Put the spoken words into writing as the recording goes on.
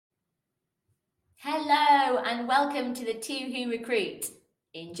Hello and welcome to the Two Who Recruit.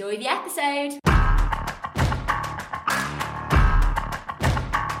 Enjoy the episode.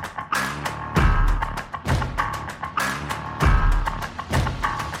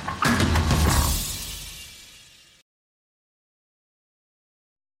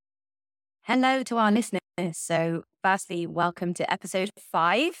 Hello to our listeners. So firstly, welcome to episode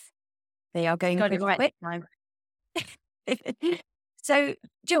 5. They are going pretty quick. So,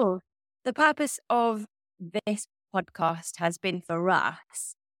 Jules, the purpose of this podcast has been for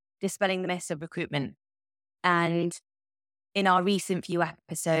us dispelling the myths of recruitment. And in our recent few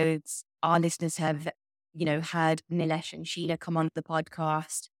episodes, our listeners have, had Nilesh and Sheila come on the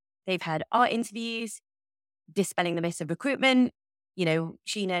podcast. They've had our interviews, dispelling the myths of recruitment.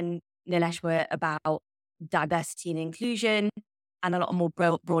 Sheila and Nilesh were about diversity and inclusion and a lot more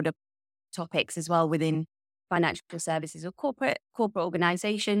broader topics as well within financial services or corporate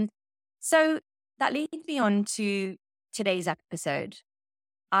organizations. So that leads me on to today's episode.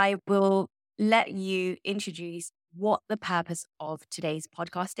 I will let you introduce what the purpose of today's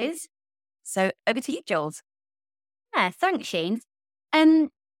podcast is. So over to you, Jules. Yeah, thanks, Shane. I'm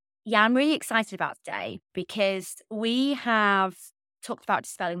really excited about today because we have talked about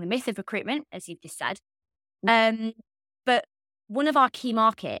dispelling the myth of recruitment, as you've just said. But one of our key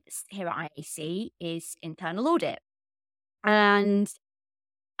markets here at IAC is internal audit. And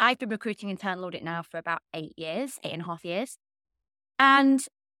I've been recruiting internal audit now for about 8.5 years. And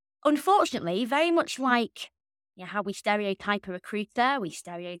unfortunately, very much like how we stereotype a recruiter, we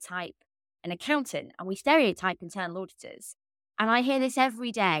stereotype an accountant, and we stereotype internal auditors. And I hear this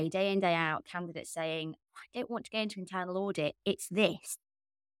every day in, day out, candidates saying, I don't want to go into internal audit, it's this.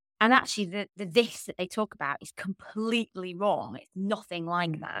 And actually, the this that they talk about is completely wrong. It's nothing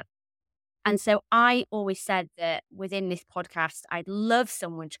like that. And so I always said that within this podcast, I'd love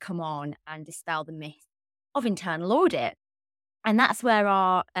someone to come on and dispel the myth of internal audit. And that's where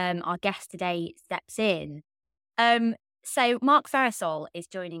our guest today steps in. So Mark Ferasol is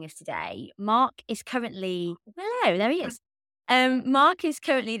joining us today. Mark is currently, hello, there he is. Mark is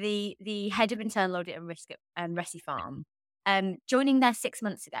currently the head of internal audit and risk at Recipharm, joining there 6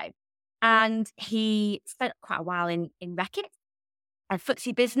 months ago. And he spent quite a while in Reckitt, a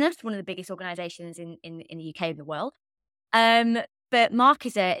FTSE business, one of the biggest organisations in the UK and the world. But Mark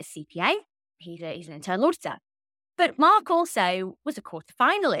is a CPA. He's an internal auditor. But Mark also was a quarter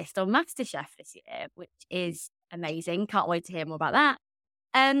finalist on MasterChef this year, which is amazing. Can't wait to hear more about that.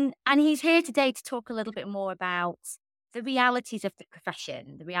 And he's here today to talk a little bit more about the realities of the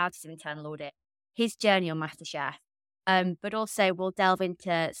profession, the realities of internal audit, his journey on MasterChef. But also we'll delve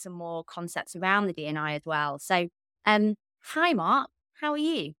into some more concepts around the D&I as well. So, hi, Mark. How are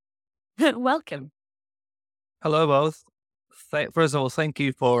you? Welcome. Hello, both. First of all, thank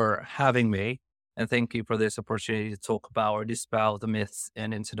you for having me. And thank you for this opportunity to talk about or dispel the myths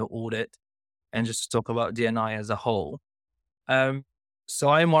in internal audit and just to talk about D&I as a whole. So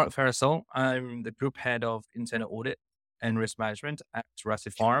I'm Mark Ferasol. I'm the group head of internal audit and risk management at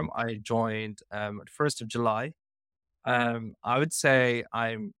Recipharm. I joined at 1st of July. I would say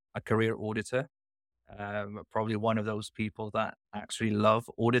I'm a career auditor. Probably one of those people that actually love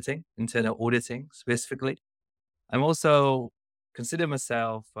auditing, internal auditing specifically. I'm also consider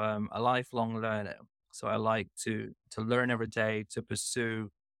myself a lifelong learner. So I like to learn every day, to pursue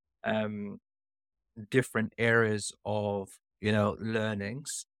different areas of,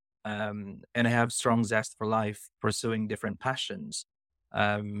 learnings. And I have strong zest for life, pursuing different passions,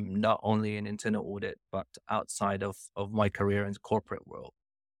 not only in internal audit, but outside of my career in the corporate world.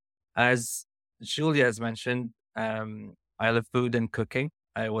 As Julia has mentioned, I love food and cooking.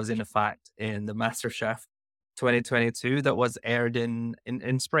 I was in fact in the MasterChef 2022 that was aired in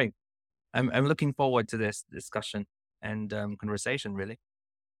spring. I'm looking forward to this discussion and conversation, really.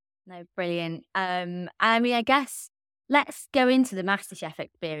 No, brilliant. I guess let's go into the MasterChef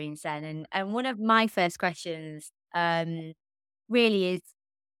experience then. And one of my first questions really is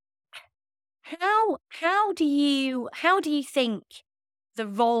how do you think the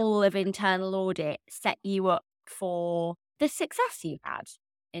role of internal audit set you up for the success you've had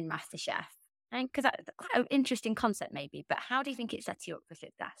in MasterChef? Because that's quite an interesting concept maybe, but how do you think it sets you up for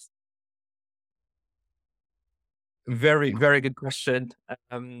success? Very, very good question.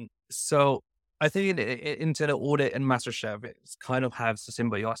 So I think internal audit and MasterChef, it kind of has a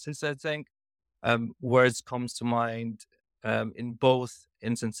symbiosis, I think. Words comes to mind in both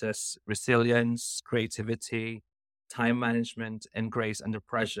instances: resilience, creativity, time management, and grace under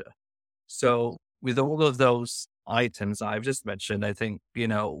pressure. So with all of those items I've just mentioned, I think,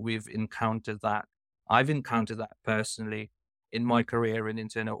 we've encountered that. I've encountered that personally in my career in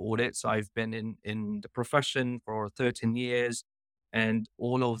internal audit. So I've been in the profession for 13 years, and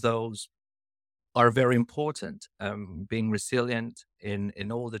all of those are very important. Being resilient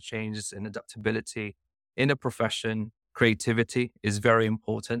in all the changes and adaptability in a profession, creativity is very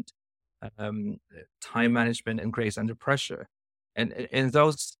important. Um, Time management and grace under pressure, and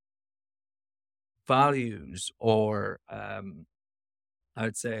those values or I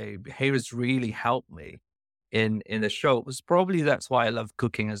would say behaviors really help me in the show. It was probably that's why I love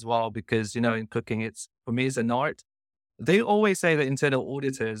cooking as well, because in cooking it's for me it's an art. They always say that internal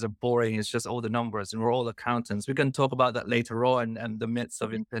auditors are boring. It's just all the numbers, and we're all accountants. We can talk about that later on and the myths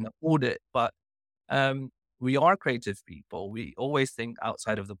of internal audit. But um, we are creative people. We always think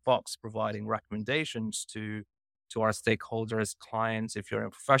outside of the box, providing recommendations to our stakeholders, clients. If you're in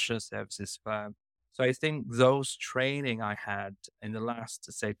a professional services firm, so I think those training I had in the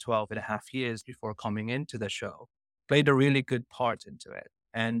last, say, 12 and a half years before coming into the show played a really good part into it.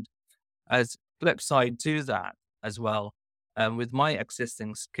 And as flip side to that as well, with my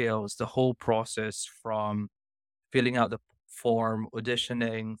existing skills, the whole process from filling out the form,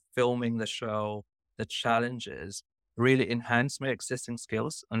 auditioning, filming the show, the challenges really enhanced my existing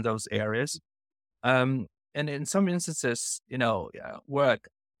skills in those areas. And in some instances, work,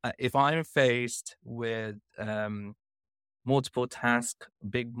 if I'm faced with multiple tasks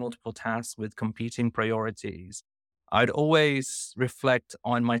with competing priorities, I'd always reflect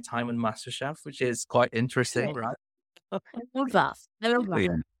on my time on MasterChef, which is quite interesting, right? I love that. I love that.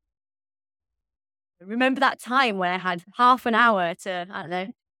 Yeah. Remember that time when I had half an hour to, I don't know,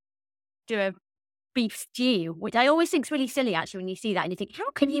 do a beef stew, which I always think is really silly actually when you see that and you think,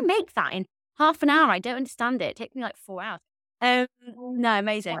 how can you make that in half an hour? I don't understand it. It takes me like 4 hours. No,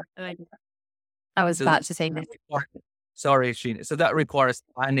 amazing. I was So about to say this. sorry, Sheena. So that requires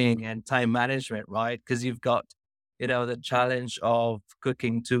planning and time management, right? Because you've got, the challenge of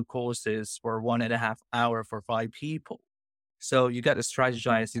cooking 2 courses for 1.5 hours for 5 people. So you got to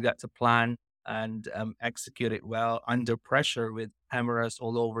strategize, you got to plan and execute it well under pressure with cameras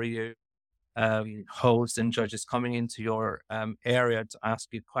all over you, hosts and judges coming into your area to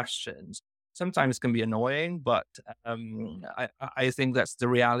ask you questions. Sometimes can be annoying, but I think that's the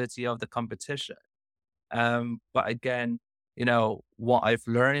reality of the competition. But again, what I've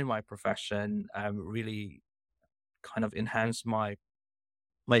learned in my profession really kind of enhanced my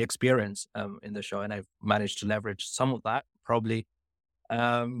experience in the show, and I've managed to leverage some of that. Probably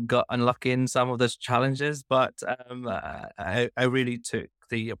got unlucky in some of those challenges, but I really took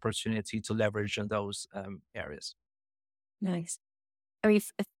the opportunity to leverage on those areas. Nice. I mean,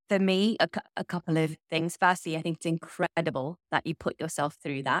 for me, a couple of things. Firstly, I think it's incredible that you put yourself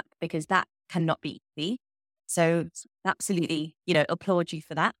through that, because that cannot be easy. So absolutely, applaud you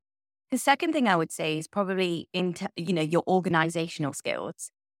for that. The second thing I would say is probably your organizational skills.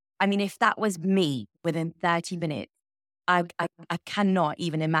 I mean, if that was me within 30 minutes, I cannot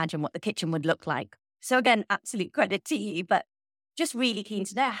even imagine what the kitchen would look like. So again, absolute credit to you, but just really keen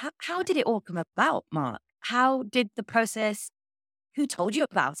to know, how did it all come about, Mark? How did the process, who told you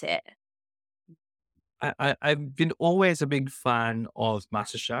about it? I've been always a big fan of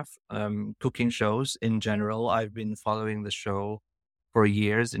MasterChef, cooking shows in general. I've been following the show for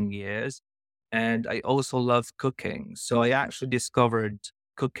years and years, and I also love cooking. So I actually discovered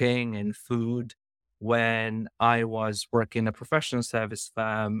cooking and food when I was working in a professional service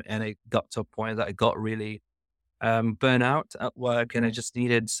firm, and it got to a point that I got really burnt out at work, and I just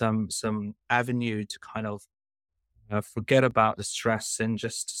needed some avenue to kind of forget about the stress and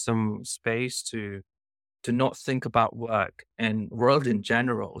just some space to not think about work and world in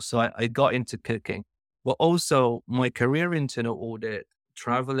general. So I got into cooking, but also my career in internal audit,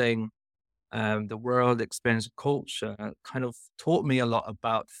 traveling the world, experience culture, kind of taught me a lot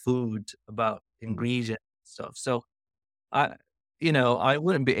about food, about ingredients and stuff. So I, I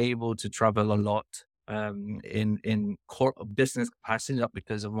wouldn't be able to travel a lot in core business capacity, not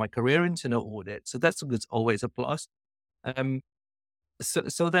because of my career in internal audit. So that's always a plus. Um,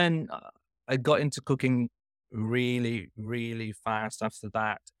 so then I got into cooking really, really fast after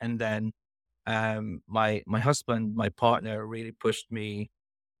that. And then my husband, my partner really pushed me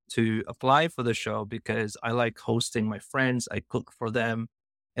to apply for the show because I like hosting my friends. I cook for them.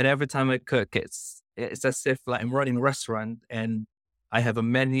 And every time I cook, it's as if like I'm running a restaurant and I have a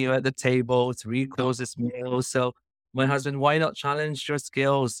menu at the table, 3 courses meal. So my husband, why not challenge your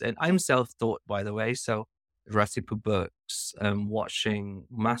skills? And I'm self-taught, by the way. So recipe books, watching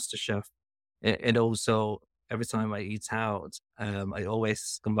MasterChef, and also every time I eat out, I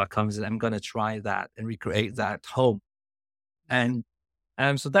always come back home and say, I'm going to try that and recreate that at home. And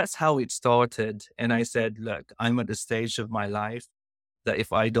So that's how it started. And I said, look, I'm at the stage of my life that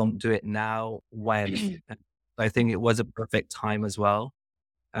if I don't do it now, when? I think it was a perfect time as well.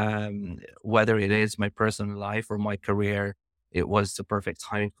 Whether it is my personal life or my career, it was the perfect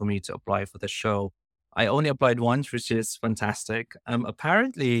time for me to apply for the show. I only applied once, which is fantastic.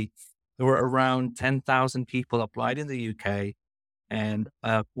 Apparently, there were around 10,000 people applied in the UK, and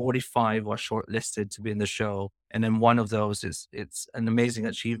 45 were shortlisted to be in the show. And then one of those it's an amazing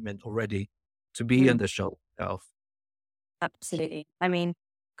achievement already to be on the show itself. Absolutely. I mean,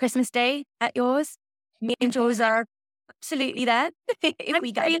 Christmas Day at yours, me and Jules are absolutely there. If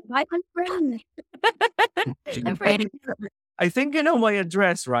we get my friend. I'm afraid. I think you know my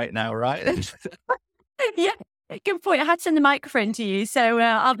address right now, right? Yeah, good point. I had to send the microphone to you, so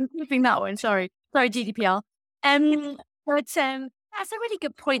I'll be flipping that one. Sorry, GDPR. But that's a really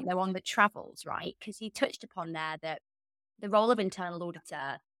good point though on the travels, right? Because you touched upon there that the role of internal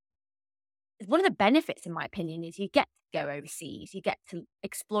auditor, one of the benefits, in my opinion, is you get to go overseas, you get to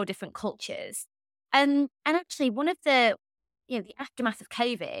explore different cultures, and actually one of the the aftermath of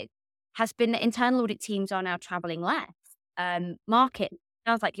COVID has been that internal audit teams are now traveling less. Mark, it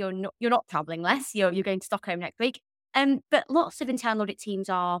sounds like you're not traveling less. You're going to Stockholm next week. But lots of internal audit teams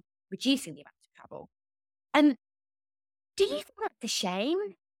are reducing the amount of travel. Do you think that's a shame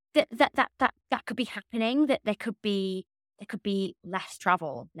that could be happening? That there could be less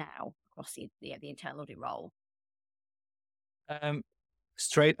travel now across the internal audit role?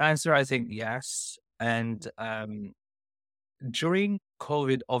 Straight answer, I think yes. And during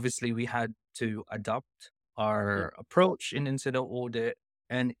COVID, obviously, we had to adapt our approach in internal audit,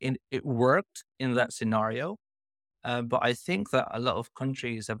 and it worked in that scenario. But I think that a lot of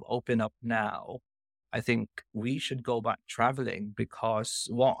countries have opened up now. I think we should go back traveling, because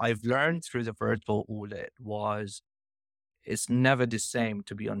what I've learned through the virtual audit was it's never the same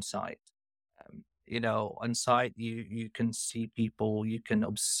to be on site. On site, you can see people, you can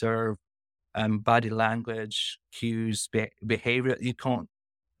observe body language, cues, behavior you can't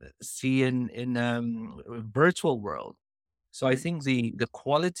see in virtual world. So I think the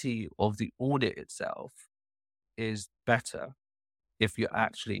quality of the audit itself is better if you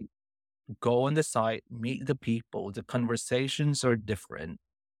actually go on the site, meet the people. The conversations are different.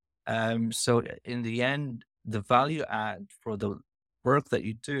 So in the end, the value add for the work that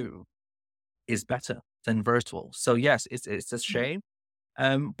you do is better than virtual. So yes, it's a shame.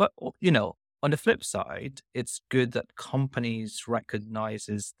 But on the flip side, it's good that companies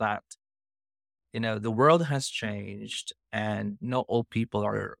recognizes that the world has changed and not all people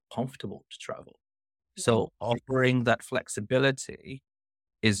are comfortable to travel. So offering that flexibility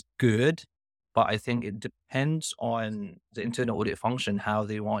is good, but I think it depends on the internal audit function, how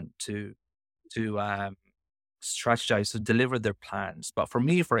they want to strategize to deliver their plans. But for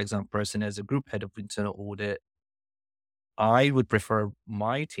me, for example, person as a group head of internal audit, I would prefer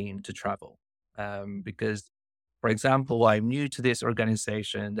my team to travel because, for example, I'm new to this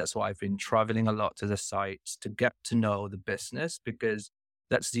organization. That's why I've been traveling a lot to the sites to get to know the business, because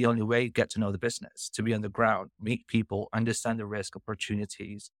that's the only way you get to know the business, to be on the ground, meet people, understand the risk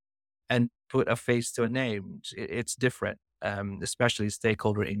opportunities, and put a face to a name. It's different, especially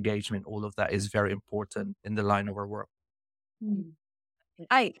stakeholder engagement. All of that is very important in the line of our work.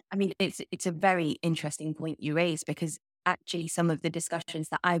 I mean, it's a very interesting point you raise, because actually some of the discussions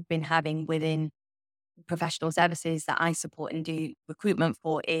that I've been having within professional services that I support and do recruitment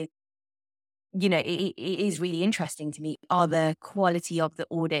for is, it is really interesting to me. Are the quality of the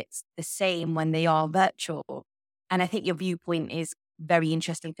audits the same when they are virtual? And I think your viewpoint is very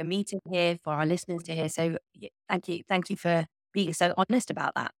interesting for me to hear, for our listeners to hear. So thank you. Thank you for being so honest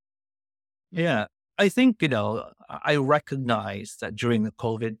about that. Yeah. I think, I recognize that during the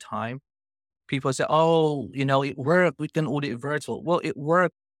COVID time, people say, oh, it worked. We can audit virtual. Well, it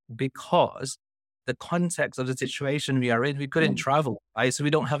worked because the context of the situation we are in, we couldn't travel, right? So we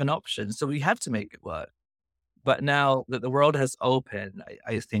don't have an option. So we have to make it work. But now that the world has opened,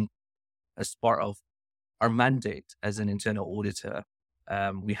 I think as part of our mandate as an internal auditor,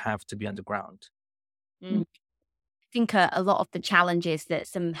 we have to be on the ground. I think a lot of the challenges that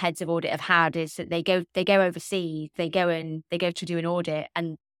some heads of audit have had is that they go overseas, they go to do an audit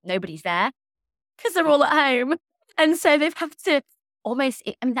and nobody's there because they're all at home. And so they've had to almost,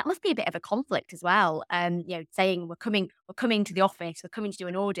 that must be a bit of a conflict as well. Saying we're coming to the office, we're coming to do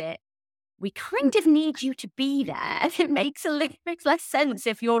an audit. We kind of need you to be there. It makes less sense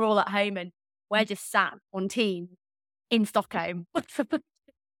if you're all at home and we're just sat on Teams in Stockholm.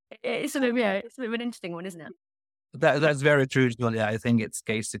 It's sort of an interesting one, isn't it? That's very true, Julia. I think it's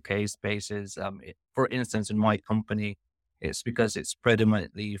case to case basis. For instance, in my company, it's because it's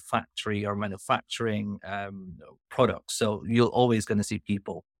predominantly factory or manufacturing products. So you're always going to see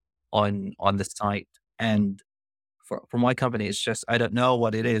people on the site. And for my company, it's just, I don't know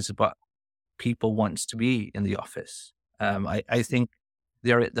what it is, but people want to be in the office. I think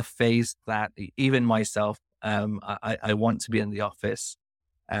they're at the phase that even myself, I want to be in the office.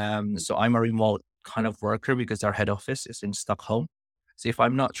 So I'm a remote kind of worker because our head office is in Stockholm. So if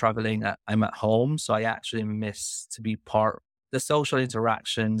I'm not traveling, I'm at home. So I actually miss to be part the social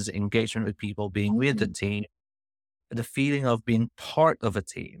interactions, engagement with people, being with the team. The feeling of being part of a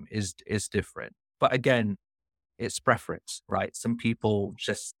team is different. But again, it's preference, right? Some people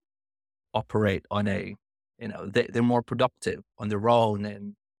just operate on they're more productive on their own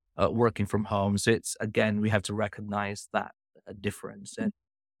and working from home. So it's, again, we have to recognize that difference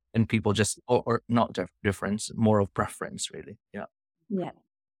and people just, or not difference, more of preference, really. Yeah. Yeah,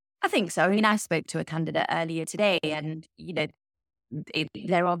 I think so. I mean, I spoke to a candidate earlier today and,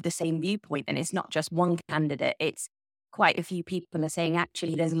 they're of the same viewpoint, and it's not just one candidate. It's quite a few people are saying,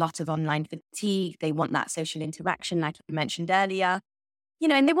 actually, there's a lot of online fatigue. They want that social interaction, like you mentioned earlier,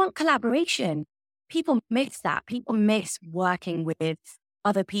 and they want collaboration. People miss that. People miss working with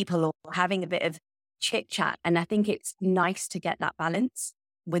other people or having a bit of chit chat. And I think it's nice to get that balance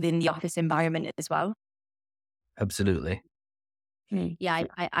within the office environment as well. Absolutely. Yeah,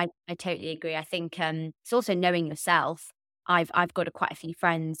 I totally agree. I think it's also knowing yourself. I've got quite a few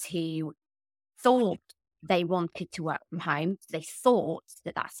friends who thought they wanted to work from home. They thought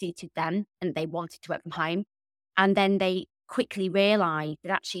that suited them and they wanted to work from home. And then they quickly realized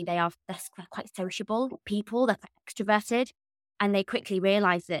that actually they're quite sociable people, they're quite extroverted. And they quickly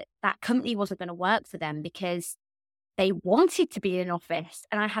realized that company wasn't going to work for them because they wanted to be in an office.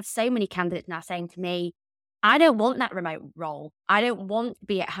 And I have so many candidates now saying to me, I don't want that remote role. I don't want to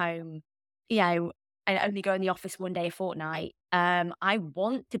be at home, and only go in the office one day a fortnight. I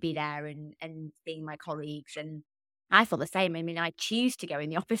want to be there and seeing my colleagues. And I feel the same. I mean, I choose to go in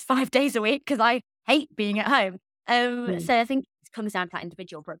the office 5 days a week because I hate being at home. So I think it comes down to that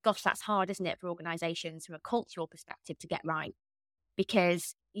individual. But gosh, that's hard, isn't it, for organizations from a cultural perspective to get right?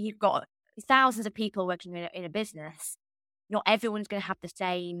 Because you've got thousands of people working in a business. Not everyone's going to have the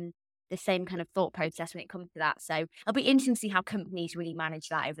same kind of thought process when it comes to that. So it'll be interesting to see how companies really manage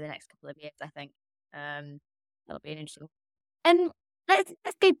that over the next couple of years, I think. That'll be interesting. And let's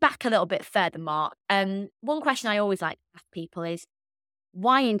go back a little bit further, Mark. One question I always like to ask people is,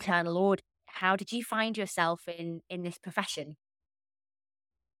 why internal audit? How did you find yourself in this profession?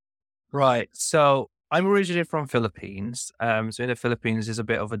 Right. So I'm originally from Philippines. So in the Philippines is a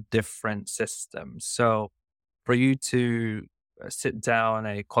bit of a different system. So for you to sit down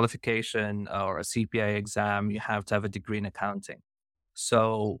a qualification or a CPA exam, you have to have a degree in accounting.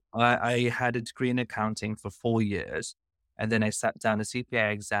 So I had a degree in accounting for 4 years, and then I sat down a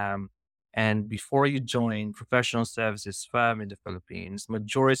CPA exam. And before you join professional services firm in the Philippines,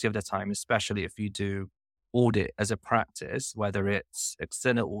 majority of the time, especially if you do audit as a practice, whether it's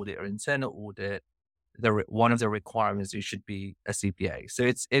external audit or internal audit, one of the requirements you should be a CPA. So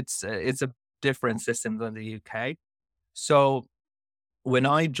it's a different system than the UK. So when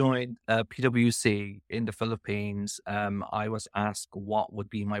I joined PwC in the Philippines, I was asked what would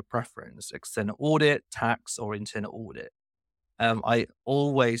be my preference: external audit, tax, or internal audit. I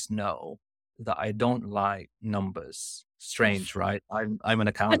always know that I don't like numbers. Strange, right? I'm an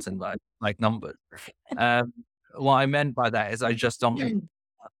accountant, but I like numbers. What I meant by that is I just don't.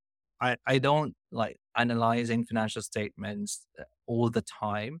 I don't like analyzing financial statements all the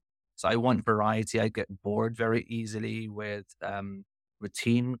time. So I want variety. I get bored very easily with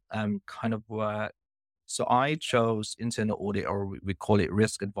routine kind of work. So I chose internal audit, or we call it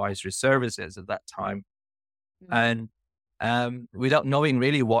risk advisory services at that time. And without knowing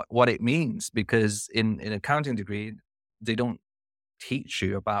really what it means, because in accounting degree, they don't teach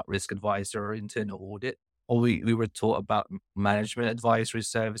you about risk advisor or internal audit. Or we were taught about management advisory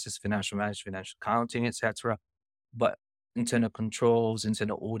services, financial management, financial accounting, etc. But internal controls,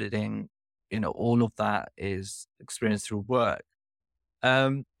 internal auditing, all of that is experienced through work.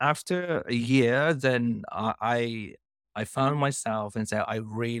 After a year, then I found myself and said I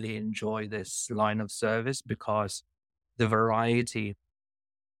really enjoy this line of service because the variety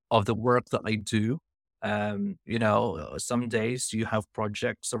of the work that I do. Some days you have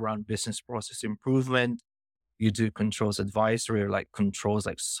projects around business process improvement. You do controls advisory, or like controls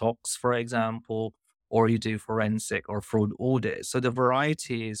like SOX, for example, or you do forensic or fraud audit. So the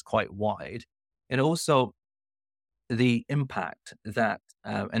variety is quite wide. And also the impact that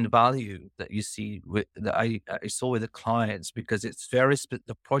and value that you see that I saw with the clients, because it's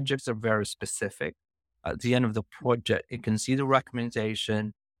the projects are very specific. at the end of the project, it can see the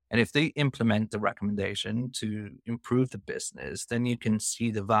recommendation. And if they implement the recommendation to improve the business, then you can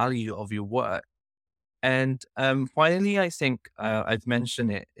see the value of your work. And finally, I think I've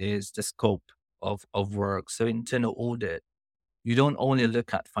mentioned it is the scope of work. So internal audit, you don't only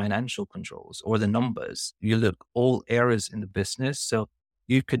look at financial controls or the numbers, you look all areas in the business. So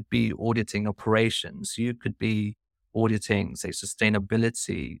you could be auditing operations, you could be auditing, say,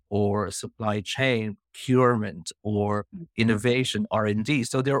 sustainability or supply chain, procurement or innovation, R&D.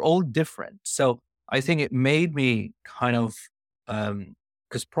 So they're all different. So I think it made me kind of,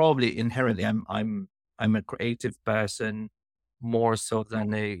 because probably inherently I'm a creative person more so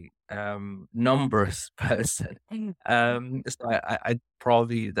than a numbers person. So I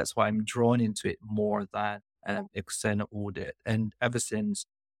probably, that's why I'm drawn into it more than external audit. And ever since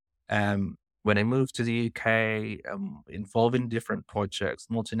when I moved to the UK, involved in different projects,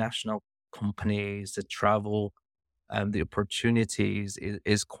 multinational companies, the travel, the opportunities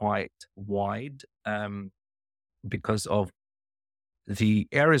is quite wide because of the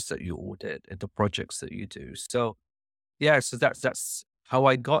areas that you audit and the projects that you do. So yeah, so that's how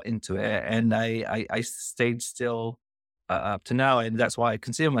I got into it, and I stayed still up to now, and that's why I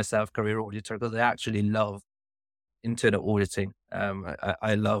consider myself career auditor, because I actually love internal auditing.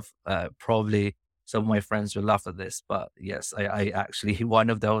 I love probably some of my friends will laugh at this, but yes, I actually one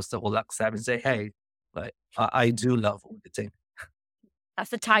of those that will accept and say, hey, like I do love auditing.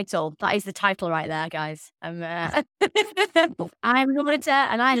 That's the title. That is the title right there, guys. I'm an auditor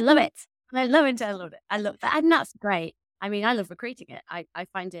and I love it. I love it. I love it. I love that. And that's great. I mean, I love recruiting it. I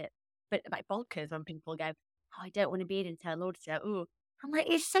find it a bit like bonkers when people go, oh, I don't want to be an internal auditor. Ooh. I'm like,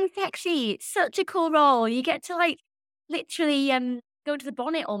 it's so sexy. It's such a cool role. You get to like literally go into the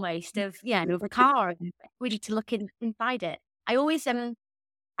bonnet almost of a car and ready to look inside it. I always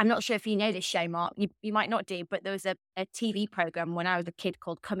I'm not sure if you know this show, Mark. You might not do, but there was a TV program when I was a kid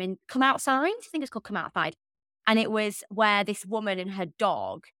called Come Outside. I think it's called Come Outside. And it was where this woman and her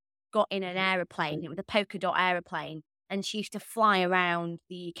dog got in an aeroplane. It was a polka dot aeroplane. And she used to fly around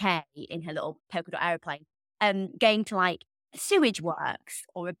the UK in her little polka dot aeroplane, going to like a sewage works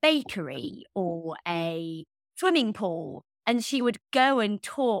or a bakery or a swimming pool. And she would go and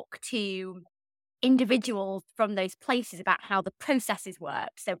talk to individuals from those places about how the processes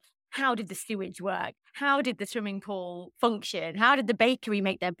work. So how did the sewage work? How did the swimming pool function? How did the bakery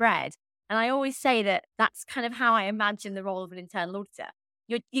make their bread? And I always say that that's kind of how I imagine the role of an internal auditor.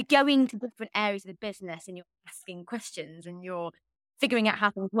 You're going to different areas of the business and you're asking questions and you're figuring out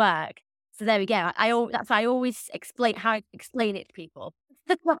how things work. So there we go. That's why I always explain it to people.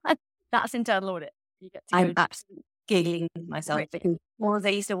 That's internal audit. I'm absolutely giggling myself because I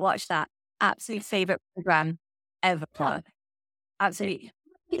used to watch that. Absolute favorite program ever. Absolutely.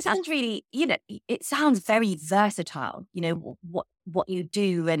 It sounds really, it sounds very versatile, what you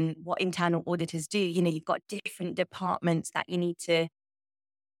do and what internal auditors do. You've got different departments that you need to,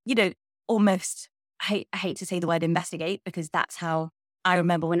 almost, I hate to say the word investigate, because that's how I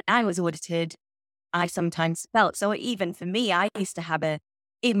remember when I was audited, I sometimes felt. So even for me, I used to have an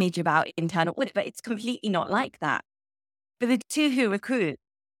image about internal audit, but it's completely not like that. For the Two Who Recruit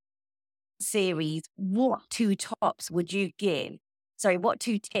series, what two tops would you give? Sorry, what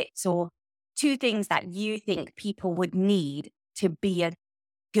two tips or two things that you think people would need to be a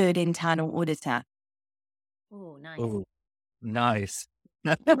good internal auditor? Oh, nice. Oh, nice.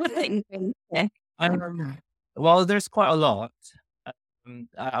 Yeah. Well, there's quite a lot.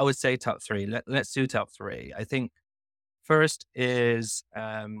 I would say top three. Let's do top three. I think first is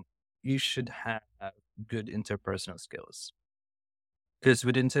you should have good interpersonal skills. Because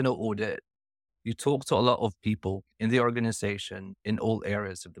with internal audit, you talk to a lot of people in the organization in all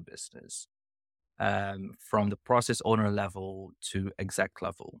areas of the business, from the process owner level to exec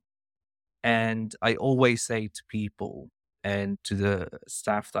level. And I always say to people and to the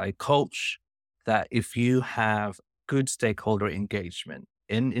staff that I coach that if you have good stakeholder engagement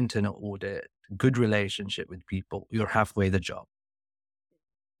in internal audit, good relationship with people, you're halfway the job.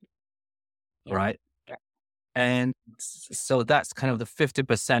 Yeah. Right? And so that's kind of the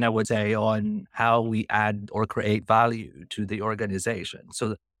 50%, I would say, on how we add or create value to the organization.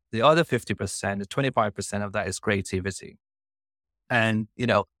 So the other 50%, the 25% of that is creativity. And,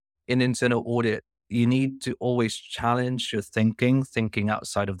 in internal audit, you need to always challenge your thinking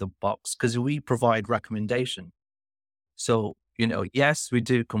outside of the box, because we provide recommendation. So, yes, we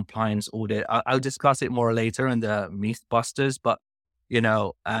do compliance audit. I'll discuss it more later in the Mythbusters, but,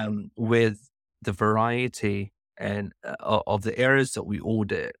 with the variety and of the areas that we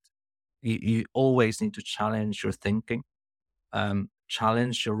audit, you always need to challenge your thinking,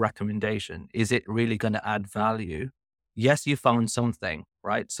 challenge your recommendation. Is it really going to add value? Yes, you found something,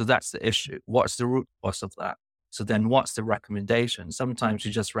 right? So that's the issue. What's the root cause of that? So then what's the recommendation? Sometimes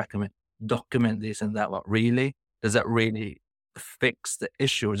you just recommend document this and that, but really, does that really fix the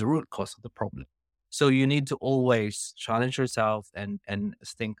issue or the root cause of the problem? So you need to always challenge yourself and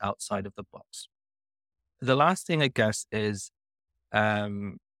think outside of the box. The last thing, I guess, is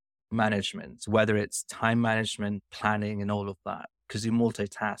management, whether it's time management, planning, and all of that, because you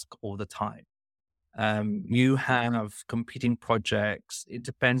multitask all the time. You have competing projects. It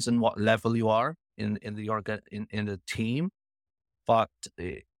depends on what level you are in the team, but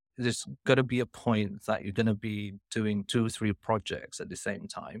there's got to be a point that you're going to be doing 2-3 projects at the same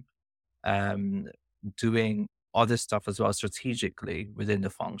time, doing other stuff as well strategically within the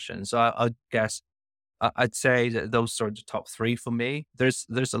function. So I guess I'd say that those are the top 3 for me. There's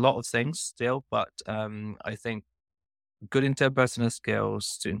a lot of things still, but I think good interpersonal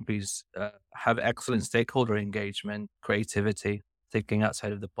skills to increase, have excellent stakeholder engagement, creativity, thinking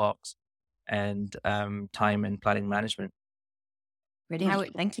outside of the box, and time and planning management.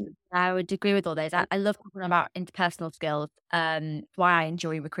 Brilliant. Thank you. I would agree with all those. I love talking about interpersonal skills. Why I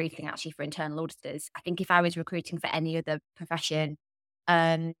enjoy recruiting actually for internal auditors. I think if I was recruiting for any other profession,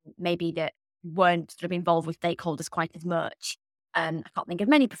 maybe that weren't sort of involved with stakeholders quite as much. I can't think of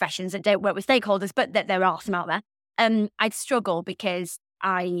many professions that don't work with stakeholders, but that there are some out there. I'd struggle because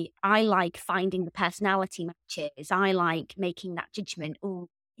I like finding the personality matches. I like making that judgment. Oh,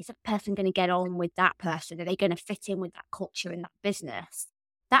 is that person going to get on with that person? Are they going to fit in with that culture in that business?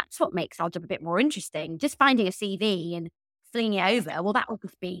 That's what makes our job a bit more interesting. Just finding a CV and flinging it over, well, that would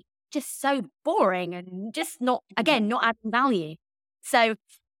just be just so boring and just not adding value. So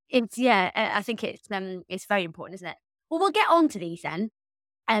it's, I think it's very important, isn't it? Well, we'll get on to these then,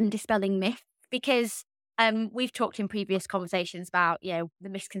 dispelling myths, because we've talked in previous conversations about, the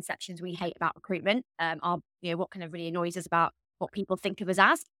misconceptions we hate about recruitment, what kind of really annoys us about what people think of us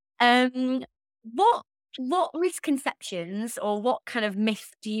as. What misconceptions or what kind of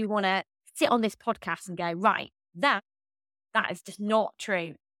myth do you want to sit on this podcast and go, right, that is just not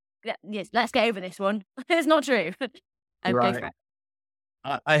true. Yes, let's get over this one. It's not true. Go for it.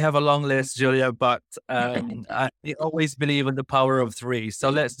 I have a long list, Julia, but I always believe in the power of 3. So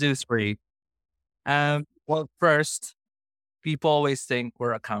let's do 3. Well, first, people always think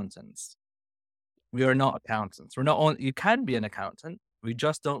we're accountants. We are not accountants. We're not only, you can be an accountant. We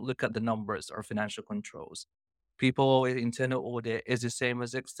just don't look at the numbers or financial controls. People always, internal audit is the same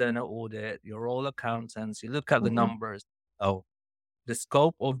as external audit. You're all accountants. You look at the numbers. Oh, the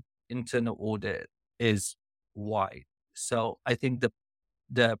scope of internal audit is wide. So I think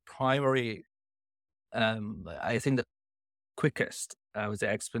the primary, I think the quickest the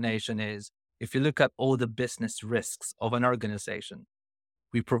explanation is, if you look at all the business risks of an organization,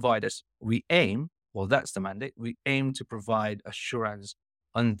 that's the mandate. We aim to provide assurance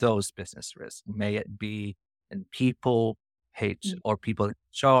on those business risks. May it be in people, or people in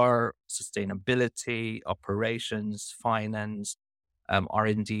HR, sustainability, operations, finance,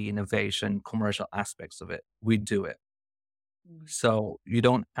 R&D, innovation, commercial aspects of it. We do it. So you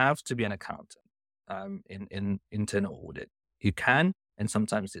don't have to be an accountant in internal audit. You can, and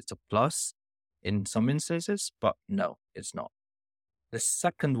sometimes it's a plus in some instances, but no, it's not. The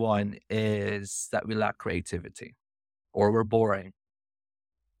second one is that we lack creativity, or we're boring.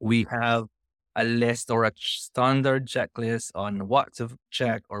 We have a list or a standard checklist on what to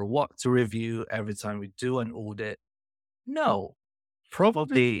check or what to review every time we do an audit. No,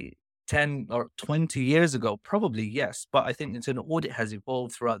 probably 10 or 20 years ago, probably yes. But I think internal audit has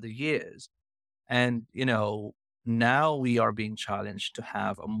evolved throughout the years. And, now we are being challenged to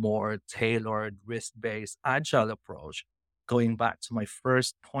have a more tailored, risk-based, agile approach. Going back to my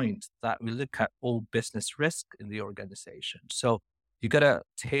first point, that we look at all business risk in the organization. So you got to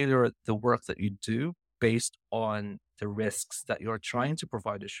tailor the work that you do based on the risks that you're trying to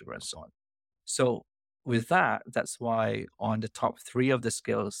provide assurance on. So with that, that's why on the top 3 of the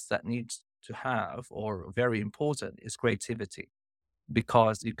skills that needs to have, or very important, is creativity.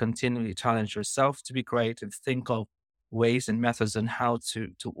 Because you continually challenge yourself to be creative, think of ways and methods on how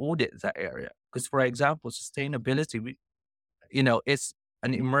to audit that area. Because, for example, sustainability, it's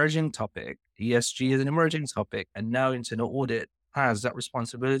an emerging topic. ESG is an emerging topic, and now internal audit has that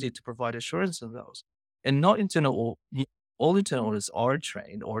responsibility to provide assurance on those. And not all internal audits are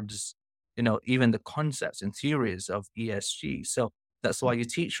trained, or just, even the concepts and theories of ESG. So that's why you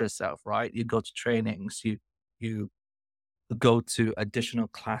teach yourself, right? You go to trainings, you go to additional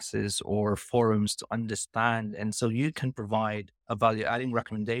classes or forums to understand. And so you can provide a value adding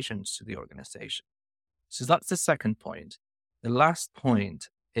recommendations to the organization. So that's the second point. the last point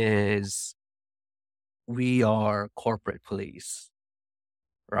is we are corporate police,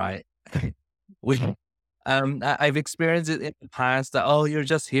 right? we, I've experienced it in the past that, oh, you're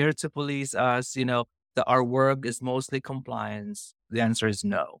just here to police us, that our work is mostly compliance. The answer is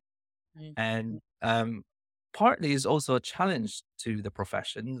no. And partly is also a challenge to the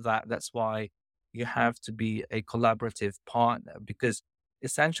profession. That's why you have to be a collaborative partner, because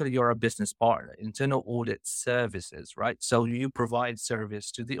essentially you're a business partner, internal audit services, right? So you provide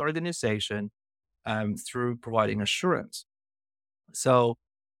service to the organization through providing assurance. So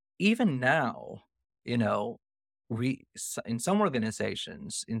even now, you know, in some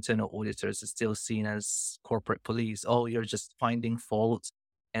organizations, internal auditors are still seen as corporate police. Oh, you're just finding faults,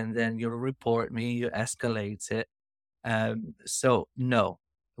 and then you report me, you escalate it. So no,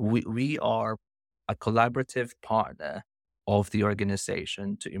 we are a collaborative partner of the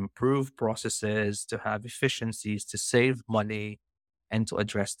organization to improve processes, to have efficiencies, to save money, and to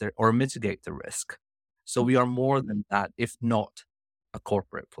address or mitigate the risk. So we are more than that, if not a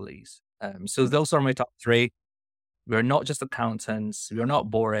corporate police. So those are my top three. We're not just accountants. We're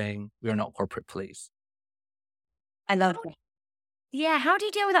not boring. We're not corporate police. I love it. Yeah, how do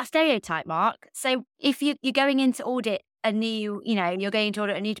you deal with that stereotype, Mark? So if you're going in to audit a new, you're going to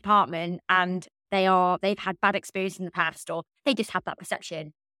audit a new department and they've had bad experience in the past, or they just have that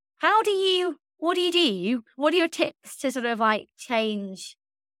perception. What do you do? What are your tips to sort of like change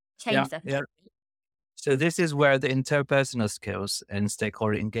stuff? Yeah. So this is where the interpersonal skills and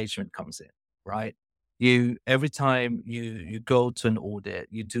stakeholder engagement comes in, right? Every time you go to an audit,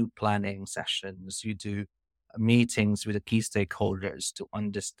 you do planning sessions, you do meetings with the key stakeholders to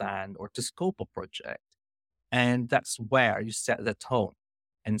understand or to scope a project. And that's where you set the tone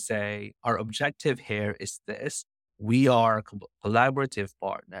and say, our objective here is this. We are a collaborative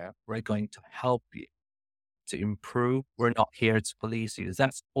partner. We're going to help you to improve. We're not here to police you.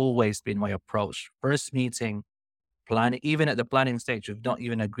 That's always been my approach. First meeting, planning, even at the planning stage, we've not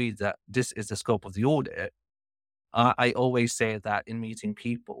even agreed that this is the scope of the audit. I always say that in meeting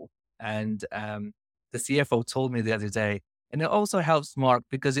people. And the CFO told me the other day, and it also helps Mark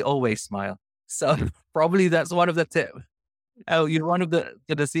because he always smiles. So probably that's one of the tips. Oh, you're one of the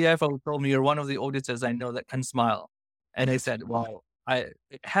CFO told me you're one of the auditors I know that can smile. And I said, well, it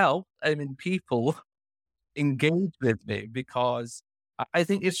helped. I mean, people engage with me because I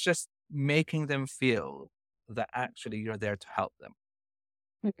think it's just making them feel that actually you're there to help them.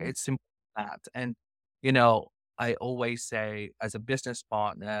 It's simple as that. And, I always say as a business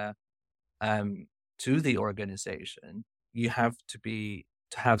partner to the organization, you have to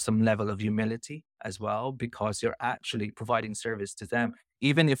have some level of humility as well, because you're actually providing service to them.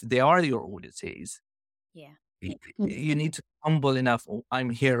 Even if they are your auditees, Yeah. you need to be humble enough. "Oh, I'm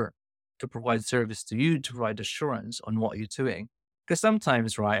here to provide service to you, to provide assurance on what you're doing." Because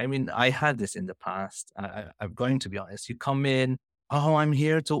sometimes, right? I mean, I had this in the past. I'm going to be honest. You come in, oh, I'm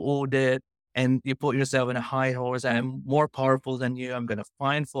here to audit, and you put yourself in a high horse. I'm more powerful than you. I'm going to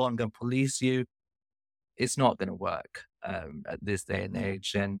find fault. I'm going to police you. It's not going to work at this day and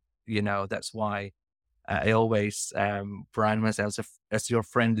age. And, that's why I always brand myself as your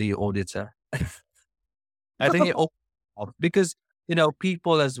friendly auditor. I think because,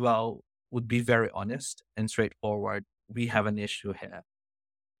 people as well would be very honest and straightforward. We have an issue here,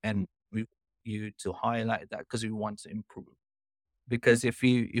 and we want you to highlight that because we want to improve. Because if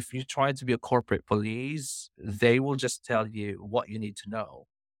you try to be a corporate police, they will just tell you what you need to know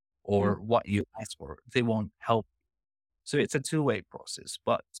or what you ask for. They won't help. So it's a two-way process.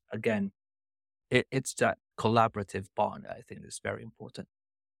 But again, it's that collaborative bond, I think, is very important.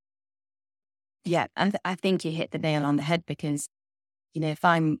 Yeah, and I think you hit the nail on the head because, if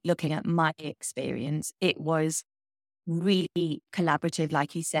I'm looking at my experience, it was really collaborative,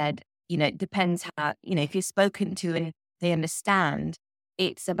 like you said. It depends how, if you're spoken to and they understand,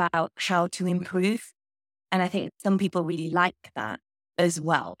 it's about how to improve. And I think some people really like that as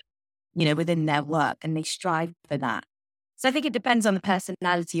well, within their work, and they strive for that. So I think it depends on the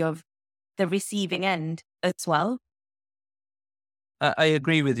personality of the receiving end as well. I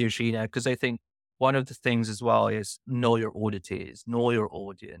agree with you, Sheena, because I think one of the things as well is know your auditors, know your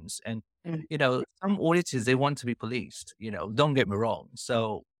audience. And, some auditors, they want to be policed, don't get me wrong.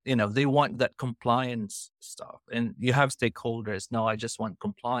 So, they want that compliance stuff. And you have stakeholders. No, I just want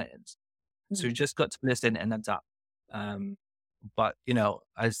compliance. So you just got to listen and adapt. But,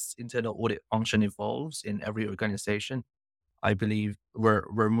 as internal audit function evolves in every organization, I believe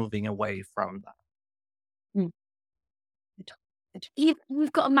we're moving away from that.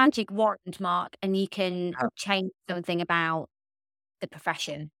 We've got a magic wand, Mark, and you can change something about the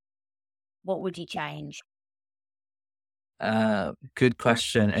profession. What would you change? Good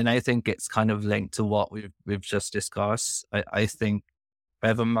question, and I think it's kind of linked to what we've just discussed. I think if I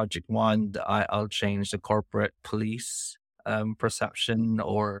have a magic wand, I'll change the corporate police perception,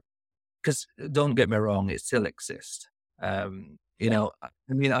 or because don't get me wrong, it still exists. I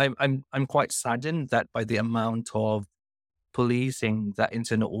mean, I'm quite saddened that by the amount of policing that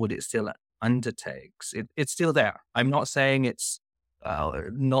internal audit still undertakes, it's still there. I'm not saying it's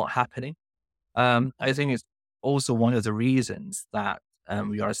not happening. I think it's also one of the reasons that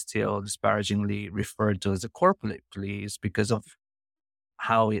we are still disparagingly referred to as a corporate police because of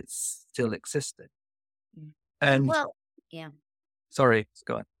how it's still existed. And Well, yeah. sorry,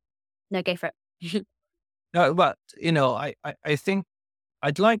 go on. No, go for it. No, but I think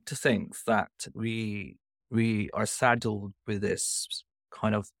I'd like to think that we are saddled with this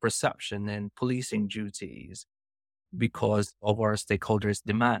kind of perception and policing duties because of our stakeholders'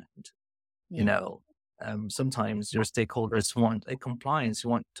 demand. Yeah. Sometimes your stakeholders want a compliance, you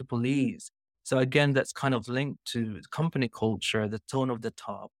want to police. So again, that's kind of linked to company culture, the tone of the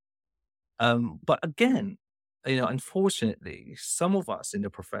top. But again, unfortunately, some of us in the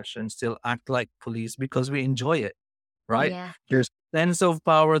profession still act like police because we enjoy it, right? Yeah. There's sense of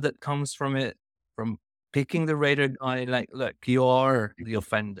power that comes from it, from picking the radar guy, like, look, you are the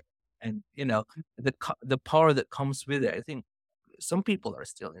offender. And, the power that comes with it, I think some people are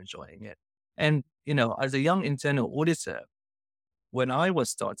still enjoying it. And, as a young internal auditor, when I was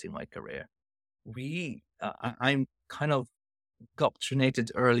starting my career, I'm kind of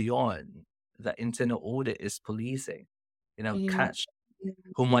indoctrinated early on that internal audit is policing, catch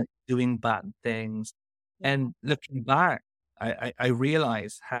who might be doing bad things. And looking back, I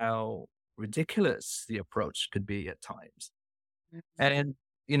realized how ridiculous the approach could be at times. And,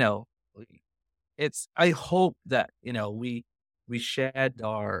 I hope that, we shared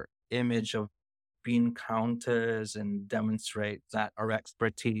our image of bean counters and demonstrate that our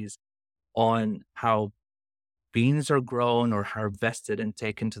expertise on how beans are grown or harvested and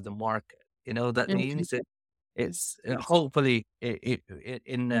taken to the market. That means hopefully it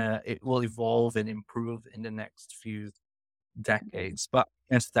will evolve and improve in the next few decades. But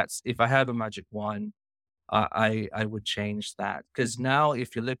yes, that's if I had a magic wand, I would change that, because now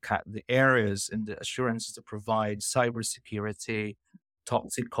if you look at the areas and the assurances to provide cybersecurity,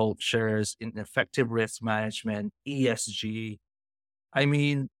 toxic cultures, ineffective risk management, ESG, I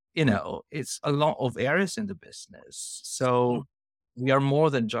mean, it's a lot of areas in the business. So we are more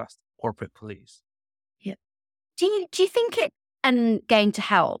than just corporate police. Yeah. Do you think it going to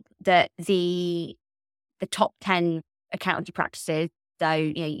help that the top 10 accountancy practices, so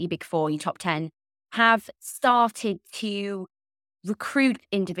your big four, your top 10, have started to recruit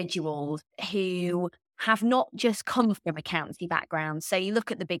individuals who have not just come from accountancy backgrounds? So you look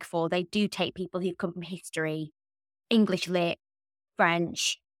at the big four, they do take people who've come from history, English lit,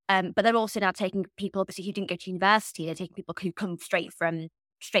 French, but they're also now taking people obviously who didn't go to university. They're taking people who come straight from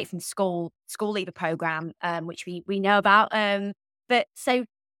school leaver program, which we know about. But so,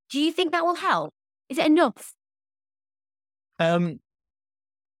 do you think that will help? Is it enough?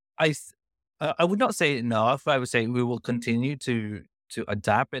 I would not say enough. I would say we will continue to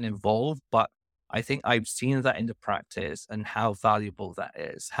adapt and evolve, but I think I've seen that in the practice and how valuable that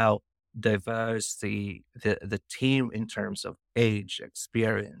is, how diverse the team in terms of age,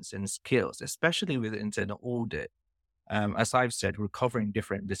 experience, and skills, especially with internal audit. As I've said, we're covering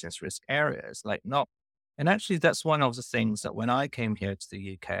different business risk areas, and actually that's one of the things that when I came here to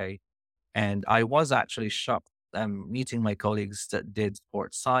the UK, and I was actually shocked meeting my colleagues that did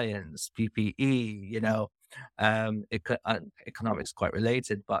sports science, PPE, economics quite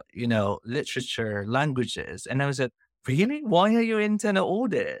related, but, literature, languages. And I was like, really? Why are you internal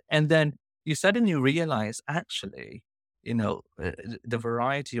audit? And then you suddenly realize, actually, the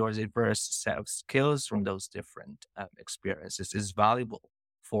variety or diverse set of skills from those different experiences is valuable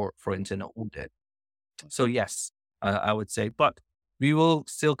for internal audit. So yes, I would say, but we will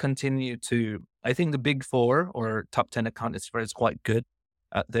still continue to, I think the big four or top 10 accountants is quite good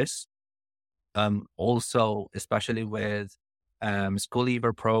at this. Also, especially with school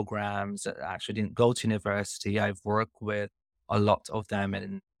leaver programs that actually didn't go to university, I've worked with a lot of them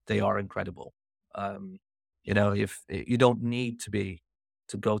and they are incredible. If you don't need to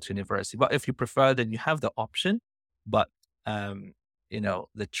go to university, but if you prefer, then you have the option. But,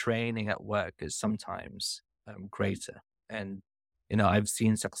 the training at work is sometimes greater. And, I've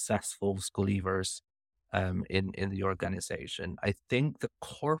seen successful school leavers in the organization. I think the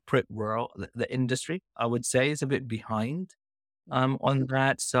corporate world, the industry, I would say, is a bit behind on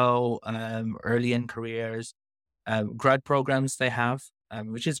that. So early in careers, grad programs they have,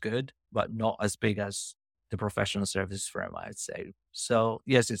 which is good, but not as big as the professional service firm, I'd say. So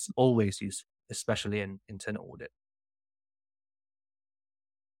yes, it's always useful, especially in internal audit.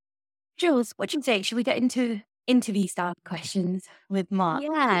 Jules, what do you say? Should we get into interview style questions with Mark?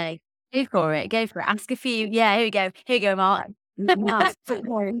 Yeah, go for it. Go for it. Ask a few. Yeah, here we go. Here you go, Mark. Give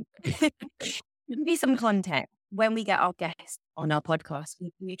me some context. When we get our guests on our podcast,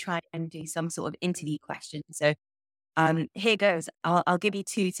 we try and do some sort of interview question. So here goes. I'll give you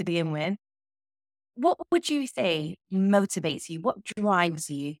two to begin with. What would you say motivates you? What drives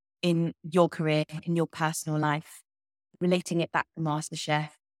you in your career, in your personal life, relating it back to MasterChef?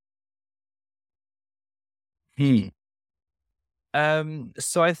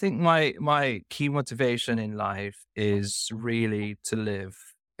 So I think my key motivation in life is really to live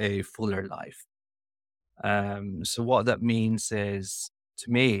a fuller life. So what that means is,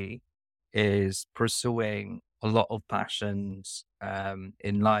 to me, is pursuing a lot of passions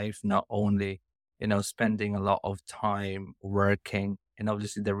in life, not only, spending a lot of time working. And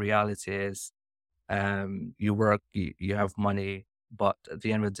obviously the reality is, you work, you have money, but at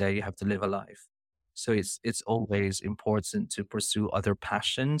the end of the day, you have to live a life. So it's always important to pursue other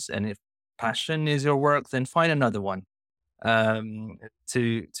passions. And if passion is your work, then find another one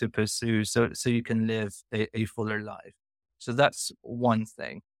to pursue, so you can live a fuller life. So that's one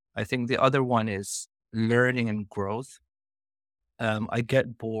thing. I think the other one is learning and growth. I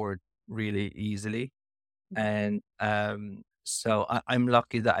get bored really easily, and so I'm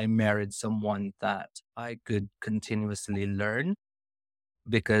lucky that I married someone that I could continuously learn,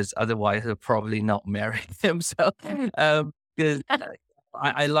 because otherwise I'd probably not marry him. So because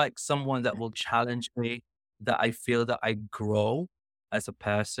I like someone that will challenge me, that I feel that I grow as a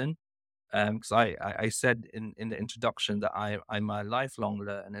person. Because I said in the introduction that I'm a lifelong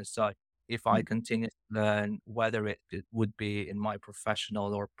learner. So if I continue to learn, whether it would be in my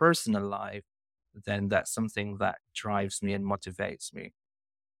professional or personal life, then that's something that drives me and motivates me.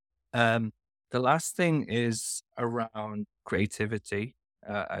 Um, the last thing is around creativity,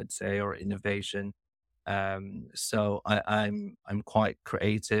 I'd say, or innovation. So I'm quite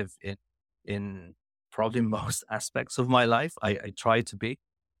creative in probably most aspects of my life. I try to be.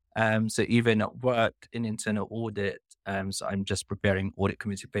 So even at work in internal audit, so I'm just preparing audit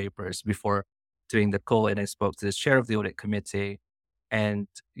committee papers before doing the call, and I spoke to the chair of the audit committee, and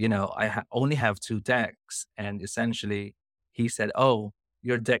only have two decks, and essentially he said, "Oh,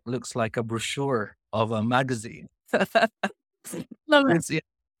 your deck looks like a brochure of a magazine." Love it. It's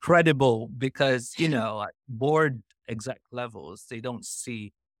incredible because, at board exec levels, they don't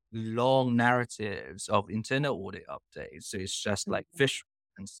see long narratives of internal audit updates. So it's just like fish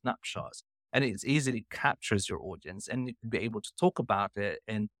and snapshots, and it easily captures your audience, and you can be able to talk about it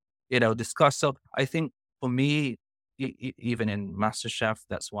and, discuss. So I think for me, even in MasterChef,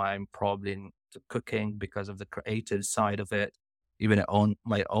 that's why I'm probably into cooking, because of the creative side of it, even at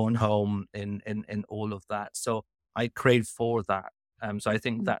my own home and all of that. So I crave for that. So I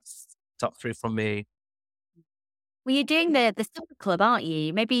think that's top three for me. Well, you're doing the supper club, aren't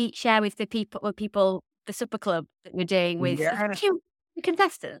you? Maybe share with the people the supper club that you're doing with Yeah. the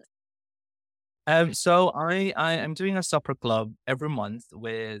contestants. So I am doing a supper club every month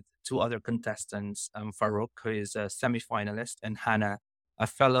with two other contestants, Farouk, who is a semi-finalist, and Hannah, a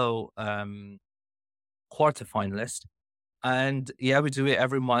fellow quarter-finalist. And yeah, we do it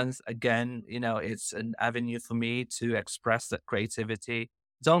every month. Again, it's an avenue for me to express that creativity.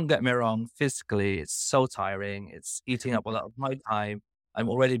 Don't get me wrong, physically, it's so tiring. It's eating up a lot of my time. I'm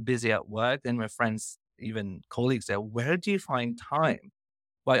already busy at work, and my friends, even colleagues, say, "Where do you find time?"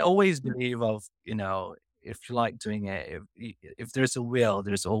 But I always believe of, if you like doing it, if there's a will,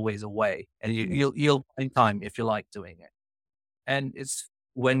 there's always a way, and you'll find time if you like doing it. And it's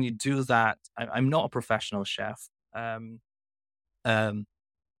when you do that. I'm not a professional chef. Um,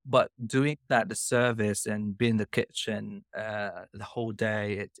 but doing that, the service and being in the kitchen the whole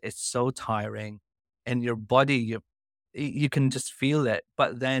day, it's so tiring, and your body, you can just feel it.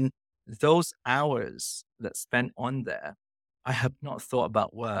 But then those hours that spent on there, I have not thought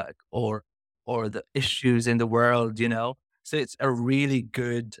about work or the issues in the world, So it's a really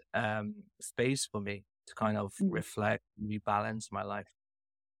good space for me to kind of reflect, rebalance my life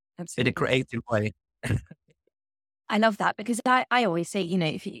in a Absolutely. creative way. I love that, because I always say,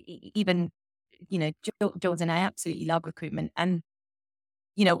 if you even, Jules and I absolutely love recruitment. And,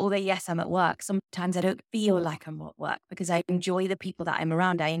 although yes, I'm at work, sometimes I don't feel like I'm at work, because I enjoy the people that I'm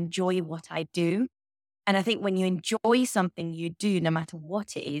around. I enjoy what I do. And I think when you enjoy something you do, no matter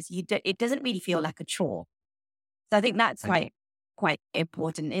what it is, it doesn't really feel like a chore. So I think that's quite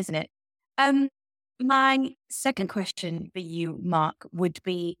important, isn't it? My second question for you, Mark, would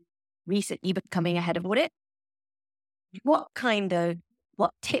be recently becoming a head of audit. what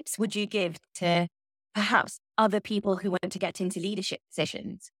tips would you give to perhaps other people who want to get into leadership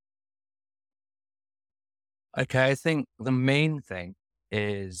positions? Okay, I think the main thing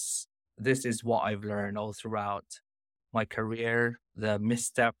is this is what I've learned all throughout my career, the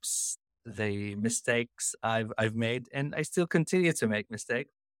missteps, the mistakes I've made, and I still continue to make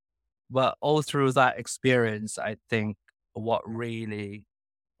mistakes. But all through that experience, I think the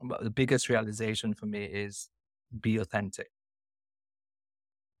biggest realization for me is be authentic.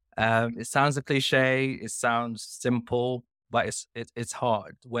 It sounds a cliche, it sounds simple, but it's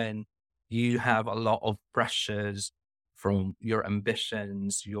hard when you have a lot of pressures from your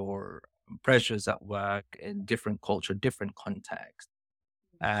ambitions, your pressures at work in different culture, different context.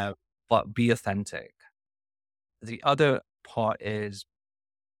 Uh, but be authentic. The other part is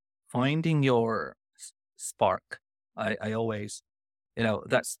finding your spark. I always,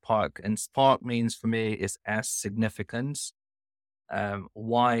 that spark, and spark means for me is as significance.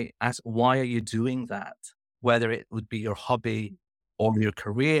 Why are you doing that? Whether it would be your hobby or your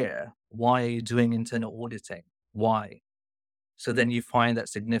career, why are you doing internal auditing? Why? So then you find that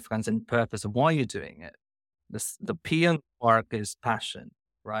significance and purpose of why you're doing it. The P in spark is passion,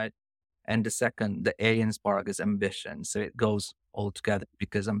 right? And the A in spark is ambition. So it goes all together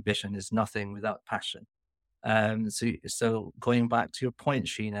because ambition is nothing without passion. So going back to your point,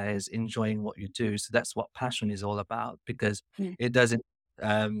 Sheena, is enjoying what you do. So that's what passion is all about, because it doesn't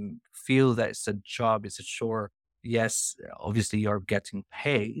feel that it's a job, it's a chore. Yes, obviously you're getting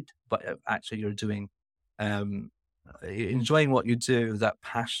paid, but actually you're doing enjoying what you do, that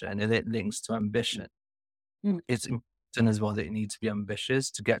passion, and it links to ambition. It's important as well that you need to be ambitious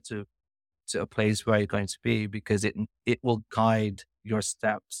to get to a place where you're going to be, because it will guide your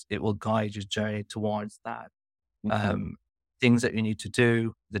steps. It will guide your journey towards that. Things that you need to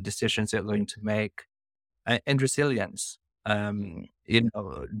do, the decisions you're going to make, and resilience. Don't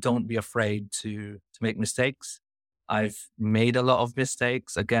be afraid to make mistakes. I've made a lot of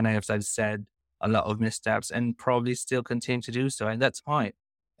mistakes. Again, as I've said, a lot of missteps, and probably still continue to do so, and that's fine.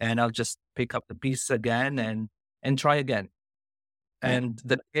 And I'll just pick up the piece again and try again. And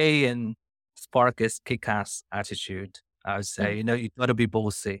the K in spark is kick-ass attitude. I would say, you got to be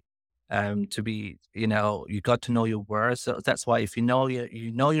bossy. To be, you got to know your worth. So that's why if you know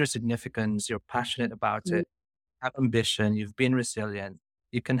your significance, you're passionate about it, have ambition, you've been resilient,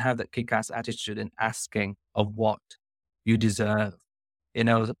 you can have that kick-ass attitude in asking of what you deserve.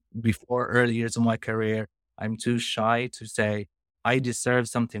 Before early years of my career, I'm too shy to say, I deserve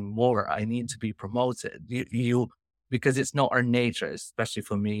something more. I need to be promoted. Because it's not our nature, especially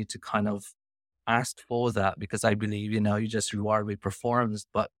for me, to kind of ask for that, because I believe, you just reward with performance.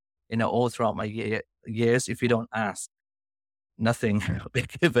 But, all throughout my years, if you don't ask, nothing will be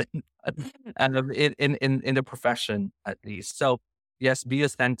given. And in the profession, at least. So yes, be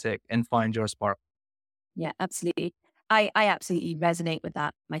authentic and find your spark. Yeah, absolutely. I absolutely resonate with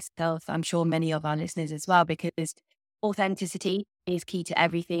that myself. I'm sure many of our listeners as well, because authenticity is key to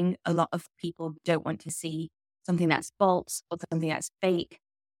everything. A lot of people don't want to see something that's false or something that's fake.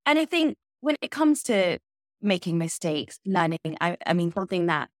 And I think when it comes to making mistakes, learning, I mean, something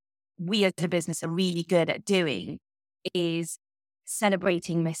that we as a business are really good at doing is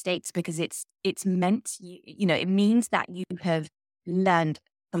celebrating mistakes, because it's meant, it means that you have learned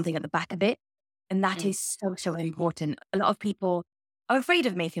something at the back of it. And that is so important. A lot of people are afraid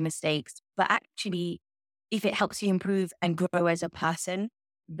of making mistakes, but actually, if it helps you improve and grow as a person,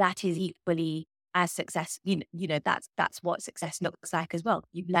 that is equally as success. That's what success looks like as well.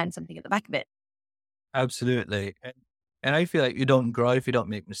 You've learned something at the back of it. Absolutely. And I feel like you don't grow if you don't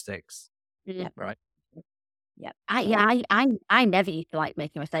make mistakes. Yeah. Right. Yeah. I never used to like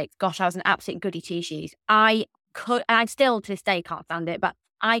making mistakes. Gosh, I was an absolute goody two shoes. I still to this day can't stand it, but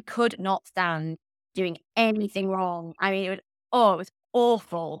I could not stand doing anything wrong. I mean, it was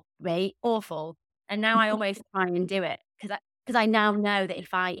awful, right? Awful. And now I almost try and do it because I now know that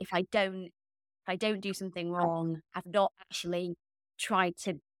if I don't do something wrong, I've not actually tried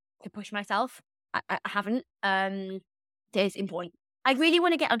to push myself. I haven't. It is important. I really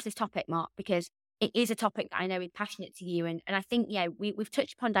want to get onto this topic, Mark, because it is a topic that I know is passionate to you. And I think, we've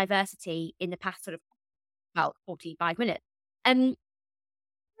touched upon diversity in the past sort of about 45 minutes.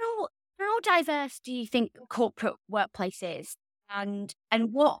 How diverse do you think corporate workplace is? And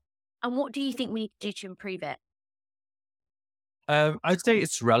what do you think we need to do to improve it? I'd say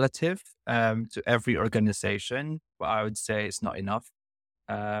it's relative to every organization, but I would say it's not enough.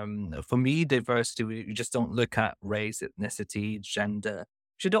 For me, diversity, we just don't look at race, ethnicity, gender.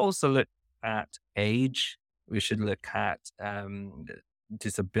 We should also look at age. We should look at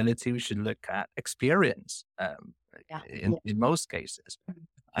disability. We should look at experience. in most cases.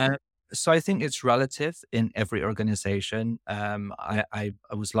 So I think it's relative in every organization. I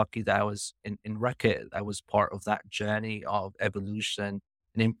was lucky that I was in Reckitt. I was part of that journey of evolution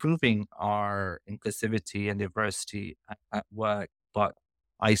and improving our inclusivity and diversity at work. But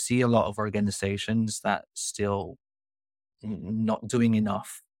I see a lot of organizations that still not doing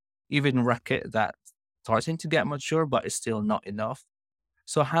enough. Even Reckitt that starting to get mature, but it's still not enough.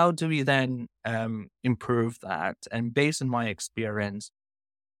 So how do we then improve that? And based on my experience,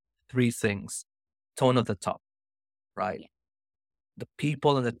 three things: tone of the top, right? Yeah. The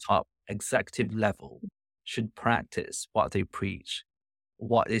people at the top, executive level, should practice what they preach,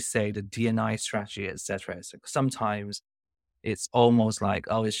 what they say, the D&I strategy, etc. Sometimes it's almost like,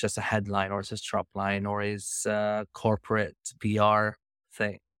 oh, it's just a headline or it's a strap line or it's a corporate PR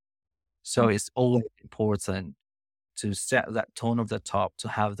thing. So it's always important to set that tone of the top, to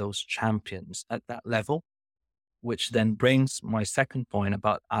have those champions at that level, which then brings my second point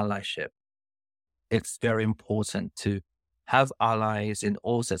about allyship. It's very important to have allies in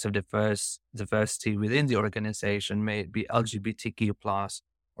all sorts of diversity within the organization, may it be LGBTQ plus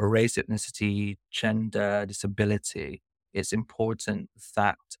or race, ethnicity, gender, disability. It's important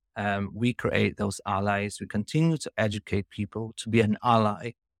that we create those allies. We continue to educate people to be an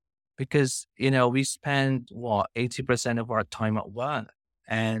ally because, we spend 80% of our time at work.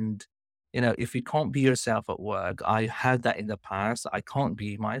 And, if you can't be yourself at work, I had that in the past. I can't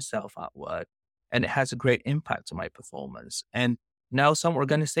be myself at work. And it has a great impact on my performance. And now some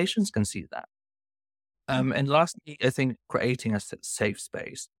organizations can see that. And lastly, I think creating a safe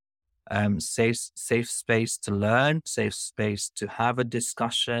space, safe space to learn, safe space to have a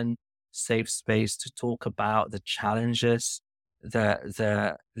discussion, safe space to talk about the challenges,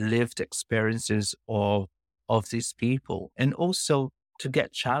 the lived experiences of these people, and also to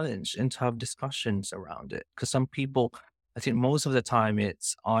get challenged and to have discussions around it. Because some people, I think most of the time,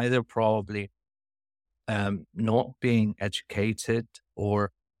 it's either probably not being educated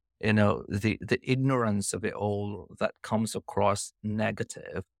or the ignorance of it all that comes across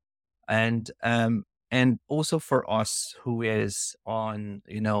negative. And also for us who is on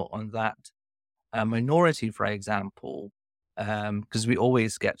that minority, for example, because we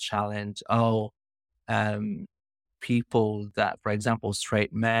always get challenged, people that, for example,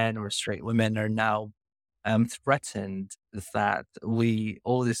 straight men or straight women are now threatened that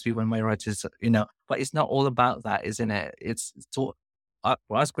all these people in minorities, but it's not all about that, isn't it? It's all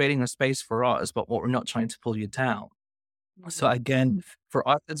for us creating a space for us, but what we're not trying to pull you down. So again, for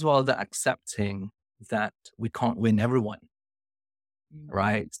us as well, the accepting that we can't win everyone,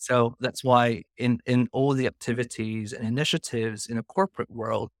 right? So that's why in all the activities and initiatives in a corporate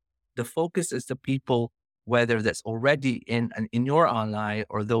world, the focus is the people, whether that's already in your ally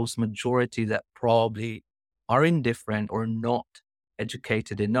or those majority that probably are indifferent or not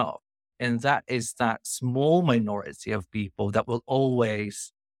educated enough. And that is that small minority of people that will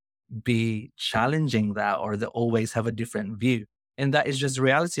always be challenging that, or they always have a different view. And that is just the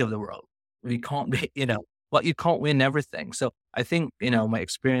reality of the world. We can't be, but you can't win everything. So I think, my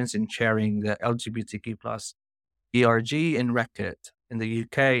experience in chairing the LGBTQ plus ERG in Reckitt in the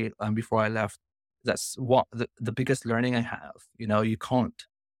UK before I left, that's what the biggest learning I have. You can't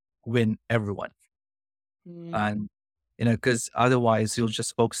win everyone. And, because otherwise you're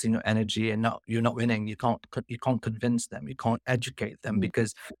just focusing your energy and you're not winning. You can't convince them. You can't educate them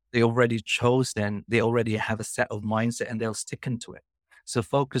because they already chose then. They already have a set of mindset and they'll stick into it. So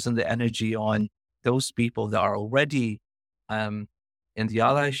focus on the energy on those people that are already in the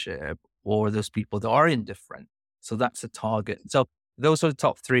allyship or those people that are indifferent. So that's the target. So those are the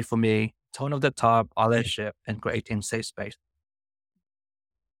top three for me: tone of the top, allyship, and creating safe space.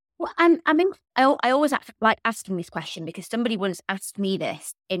 Well, I always like asking this question because somebody once asked me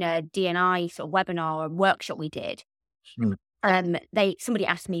this in a D&I sort of webinar or workshop we did. Somebody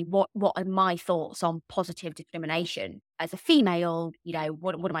asked me what are my thoughts on positive discrimination as a female.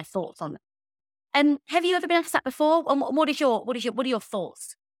 What are my thoughts on that? Have you ever been asked that before? And what are your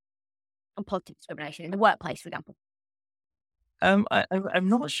thoughts on positive discrimination in the workplace, for example? I'm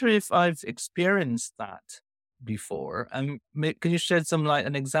not sure if I've experienced that before. Can you shed some light,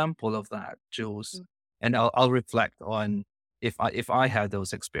 an example of that, Jules? And I'll reflect on if I had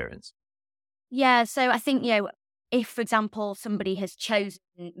those experiences. Yeah, so I think if, for example, somebody has chosen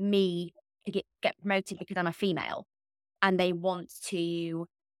me to get promoted because I'm a female, and they want to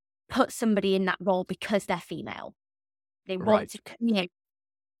put somebody in that role because they're female, they want to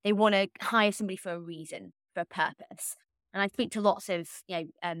they want to hire somebody for a reason, for a purpose. And I speak to lots of, I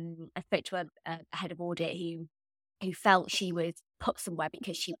spoke to a head of audit who felt she was put somewhere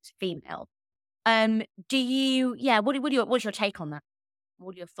because she was female. What's your take on that?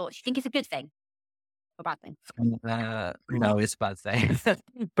 What are your thoughts? Do you think it's a good thing or a bad thing? No, it's a bad thing.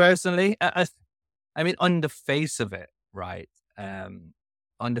 Personally, I mean, on the face of it, right? On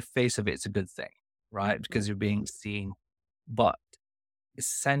the face of it, it's a good thing, right? Because you're being seen. But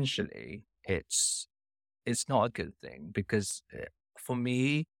essentially, it's not a good thing because for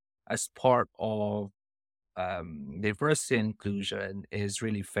me, as part of diversity and inclusion is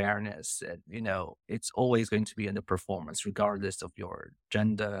really fairness. And, it's always going to be in the performance, regardless of your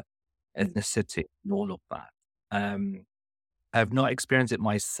gender, ethnicity, and all of that. I've not experienced it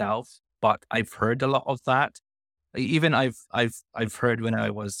myself, but I've heard a lot of that. Even I've heard when I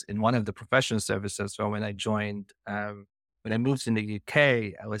was in one of the professional services, or when I joined, when I moved in the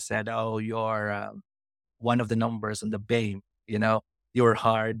UK, I was said, "Oh, you're one of the numbers on the BAME. You're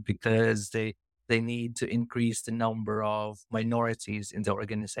hard because they need to increase the number of minorities in the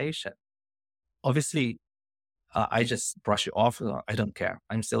organization." Obviously, I just brush it off. I don't care.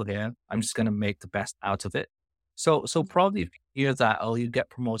 I'm still here. I'm just gonna make the best out of it. So probably if you hear that, oh, you get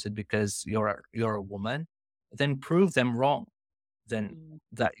promoted because you're a woman, then prove them wrong. Then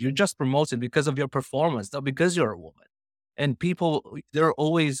that you're just promoted because of your performance, not because you're a woman. And people, there are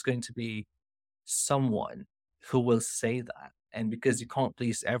always going to be someone who will say that, and because you can't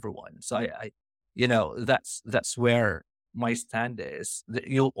please everyone. So that's where my stand is. That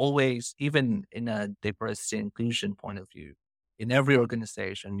you'll always, even in a diversity inclusion point of view, in every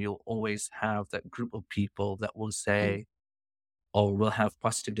organization, you'll always have that group of people that will say, or will have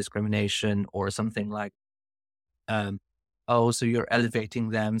positive discrimination or something like, um, "Oh, so you're elevating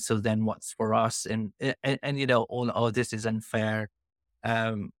them, so then what's for us?" And "Oh, this is unfair."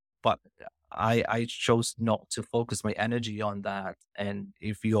 But I chose not to focus my energy on that. And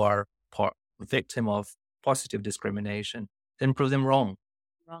if you are victim of positive discrimination, then prove them wrong.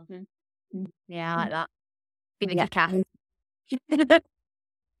 Wrong. Yeah, I like that. Be the Yeah. good cat.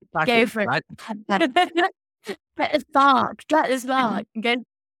 Back Go it, for it. right? Let us bark. Let us bark. Go.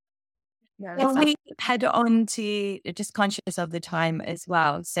 Shall we head on to, just conscious of the time as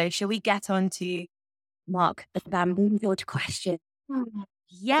well. So shall we get on to Mark, the bamboozled question?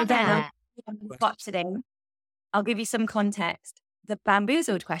 Yeah. We've got today. I'll give you some context. The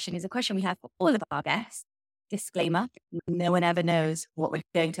bamboozled question is a question we have for all of our guests. Disclaimer, no one ever knows what we're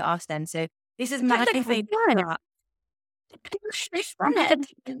going to ask them. So this is my favorite part.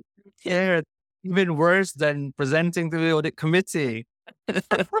 Yeah, even worse than presenting to the audit committee. It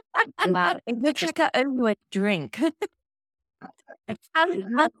looks like I owe you a drink.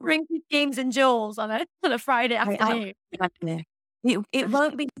 I'll bring James and Jules on a Friday afternoon. It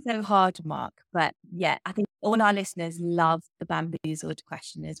won't be so hard, Mark, but yeah, I think all our listeners love the bamboozled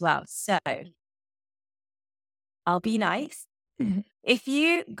question as well. So I'll be nice. If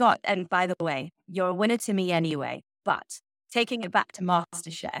you got, and by the way, you're a winner to me anyway, but taking it back to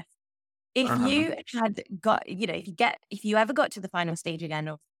MasterChef, if you had got, if you ever got to the final stage again,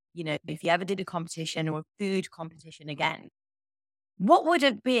 or, if you ever did a competition or a food competition again, what would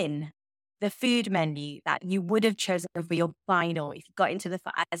have been the food menu that you would have chosen for your final if you got into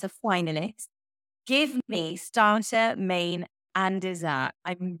as a finalist? Give me starter, main, and dessert.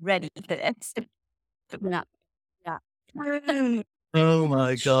 I'm ready for this. Yeah. Oh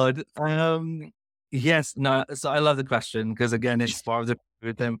my God. Yes, no. So I love the question because, again, it's part of the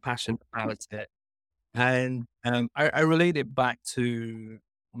food and passion about it. And I relate it back to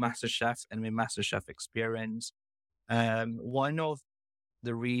MasterChef and my MasterChef experience. One of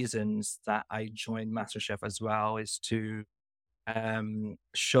the reasons that I joined MasterChef as well is to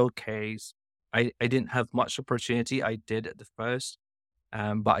showcase. I didn't have much opportunity. I did at the first,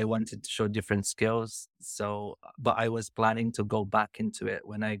 but I wanted to show different skills. So, but I was planning to go back into it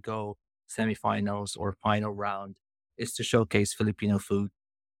when I go semifinals or final round, is to showcase Filipino food.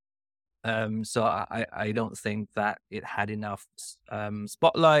 So I don't think that it had enough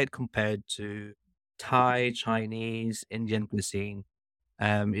spotlight compared to Thai, Chinese, Indian cuisine.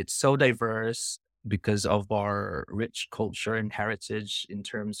 It's so diverse because of our rich culture and heritage in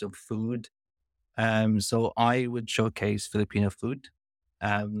terms of food. So I would showcase Filipino food.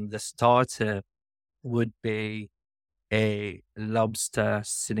 The starter would be a lobster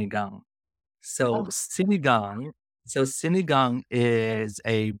sinigang. So sinigang is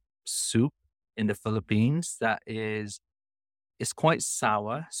a soup in the Philippines that is quite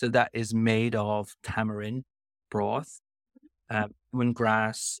sour. So that is made of tamarind broth,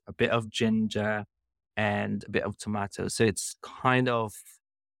 lemongrass, a bit of ginger, and a bit of tomato. So it's kind of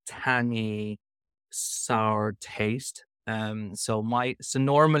tangy, sour taste. So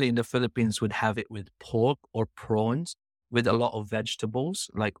normally in the Philippines would have it with pork or prawns, with a lot of vegetables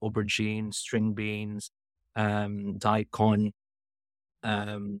like aubergine, string beans, daikon.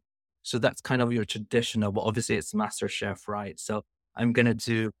 So that's kind of your traditional, but obviously it's MasterChef, right? So I'm gonna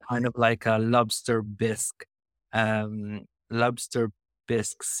do kind of like a lobster bisque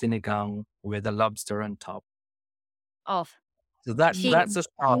sinigang with a lobster on top. Off. So that's a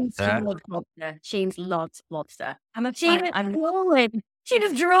start She there. loves lobster. She loves lobster. I'm a She was drooling. She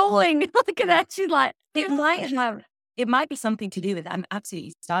was drooling. Look at that. She's like, it might be something to do with it. I'm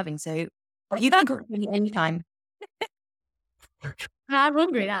absolutely starving. So you can cook me anytime. I'm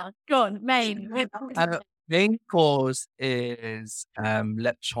hungry now. Go on, main. Main course is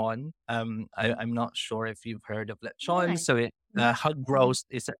lechon. I'm not sure if you've heard of lechon. Right. So it hog roast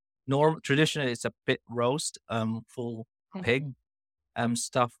is traditionally it's a pit roast, full pig,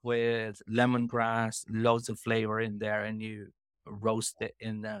 stuffed with lemongrass, loads of flavor in there, and you roast it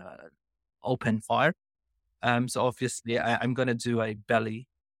in open fire. So obviously I'm gonna do a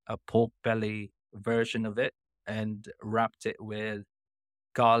pork belly version of it, and wrapped it with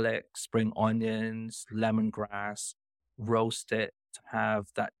garlic, spring onions, lemongrass, roast it to have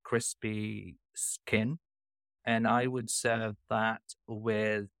that crispy skin. And I would serve that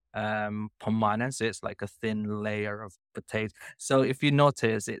with pomana. So it's like a thin layer of potato. So if you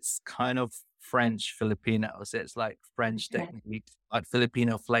notice, it's kind of French Filipino. So it's like French technique, but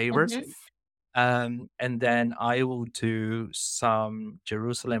Filipino flavors. And then I will do some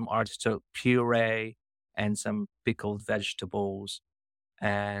Jerusalem artichoke puree and some pickled vegetables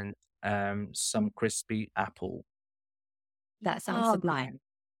and some crispy apple. That sounds sublime.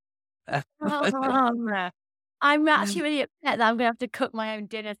 I'm actually really upset that I'm going to have to cook my own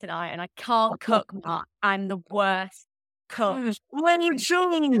dinner tonight, and I can't cook, Mark. I'm the worst cook. I'm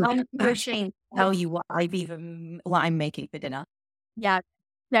pushing. Tell you what I'm making for dinner. Yeah.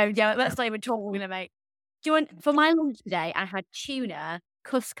 No, let's not even talk what we're going to make. Do you want, for my lunch today, I had tuna,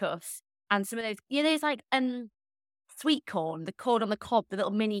 couscous, and some of those, those like sweet corn, the corn on the cob, the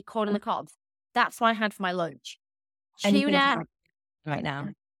little mini corn on the cobs. That's what I had for my lunch. Tuna. Right now.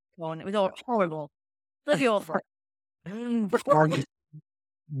 Corn. It was all horrible. Bloody awful.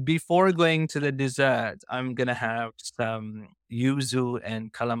 Before going to the dessert, I'm gonna have some yuzu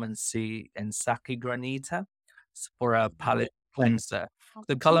and calamansi and sake granita for a palate cleanser.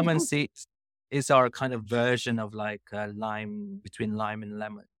 The calamansi is our kind of version of like lime, between lime and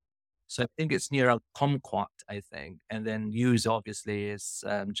lemon. So I think it's near a kumquat, I think. And then yuzu obviously is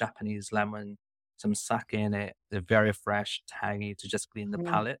Japanese lemon, some sake in it. They're very fresh, tangy to just clean the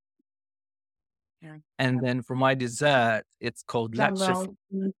palate. Yeah. And then for my dessert, it's called Recipharm.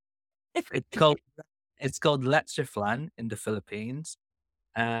 It's called Recipharm in the Philippines.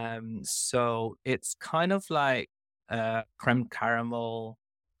 So it's kind of like creme caramel,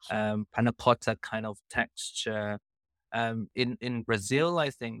 panna cotta kind of texture. In Brazil,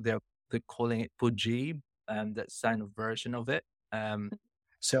 I think they're calling it puji, that's kind of version of it.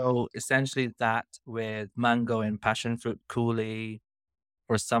 So essentially that with mango and passion fruit coulis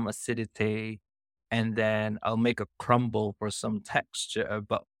for some acidity, and then I'll make a crumble for some texture,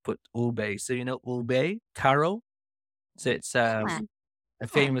 but put ube. So ube, taro. So it's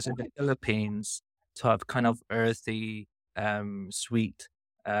famous in the Philippines to have kind of earthy, sweet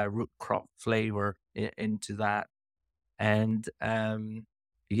root crop flavor into that. And and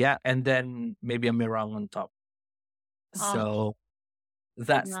then maybe a meringue on top. So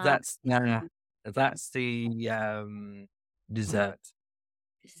that's the dessert.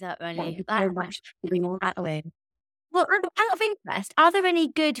 Is that really? Well, out of interest, are there any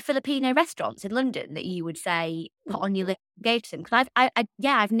good Filipino restaurants in London that you would say put on your list to go to them? Because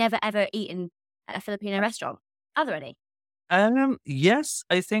I've never ever eaten at a Filipino restaurant. Are there any? Yes,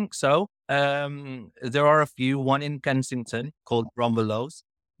 I think so. There are a few. One in Kensington called Rombelos.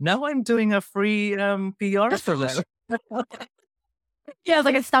 Now I'm doing a free PR for them. Yeah, it's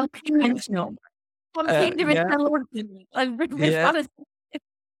like a stamp conventional.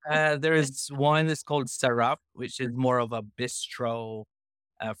 There is one that's called Sarap, which is more of a bistro,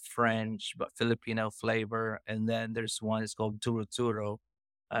 French but Filipino flavor. And then there's one that's called Turo Turo.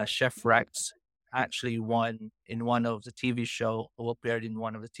 Chef Rex actually won in one of the TV show, or appeared in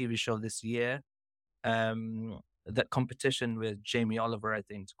one of the TV show this year. That competition with Jamie Oliver, I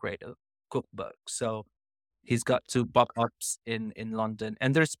think, to create a cookbook. So he's got 2 pop-ups in London,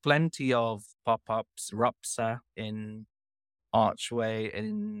 and there's plenty of pop-ups. Rapsa in Archway,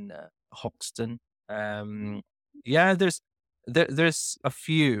 in Hoxton. There's a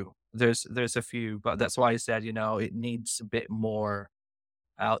few. There's a few, but that's why I said it needs a bit more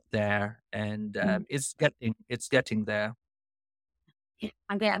out there, and it's getting there.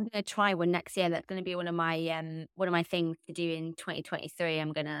 I'm gonna try one next year. That's gonna be one of my things to do in 2023.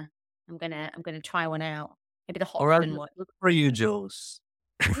 I'm gonna try one out. Maybe the All right, Hopton one. for you, Jules.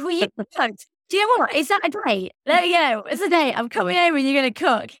 Well, you cooked. Do you know what? Is that a date? There you go. It's a date. I'm coming over and you're gonna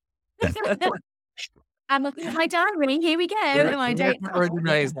cook. I'm looking at my diary. Here we go. My date.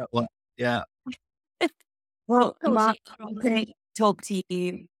 Organize that one. Yeah. Well, Cool. Mark, I'm going to talk to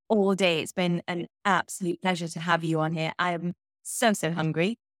you all day. It's been an absolute pleasure to have you on here. I am so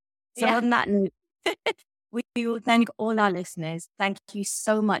hungry. So Yeah. on that note, we will thank all our listeners. Thank you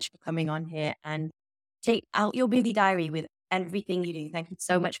so much for coming on here and take out your busy diary with everything you do. Thank you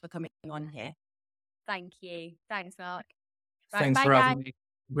so much for coming on here. Thank you. Thanks, Mark. Thanks bye, for guys. having me.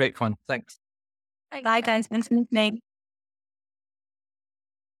 Great fun. Thanks. Bye, guys. Thanks for listening.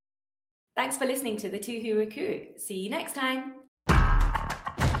 Thanks for listening to The Two Who Recruit. See you next time.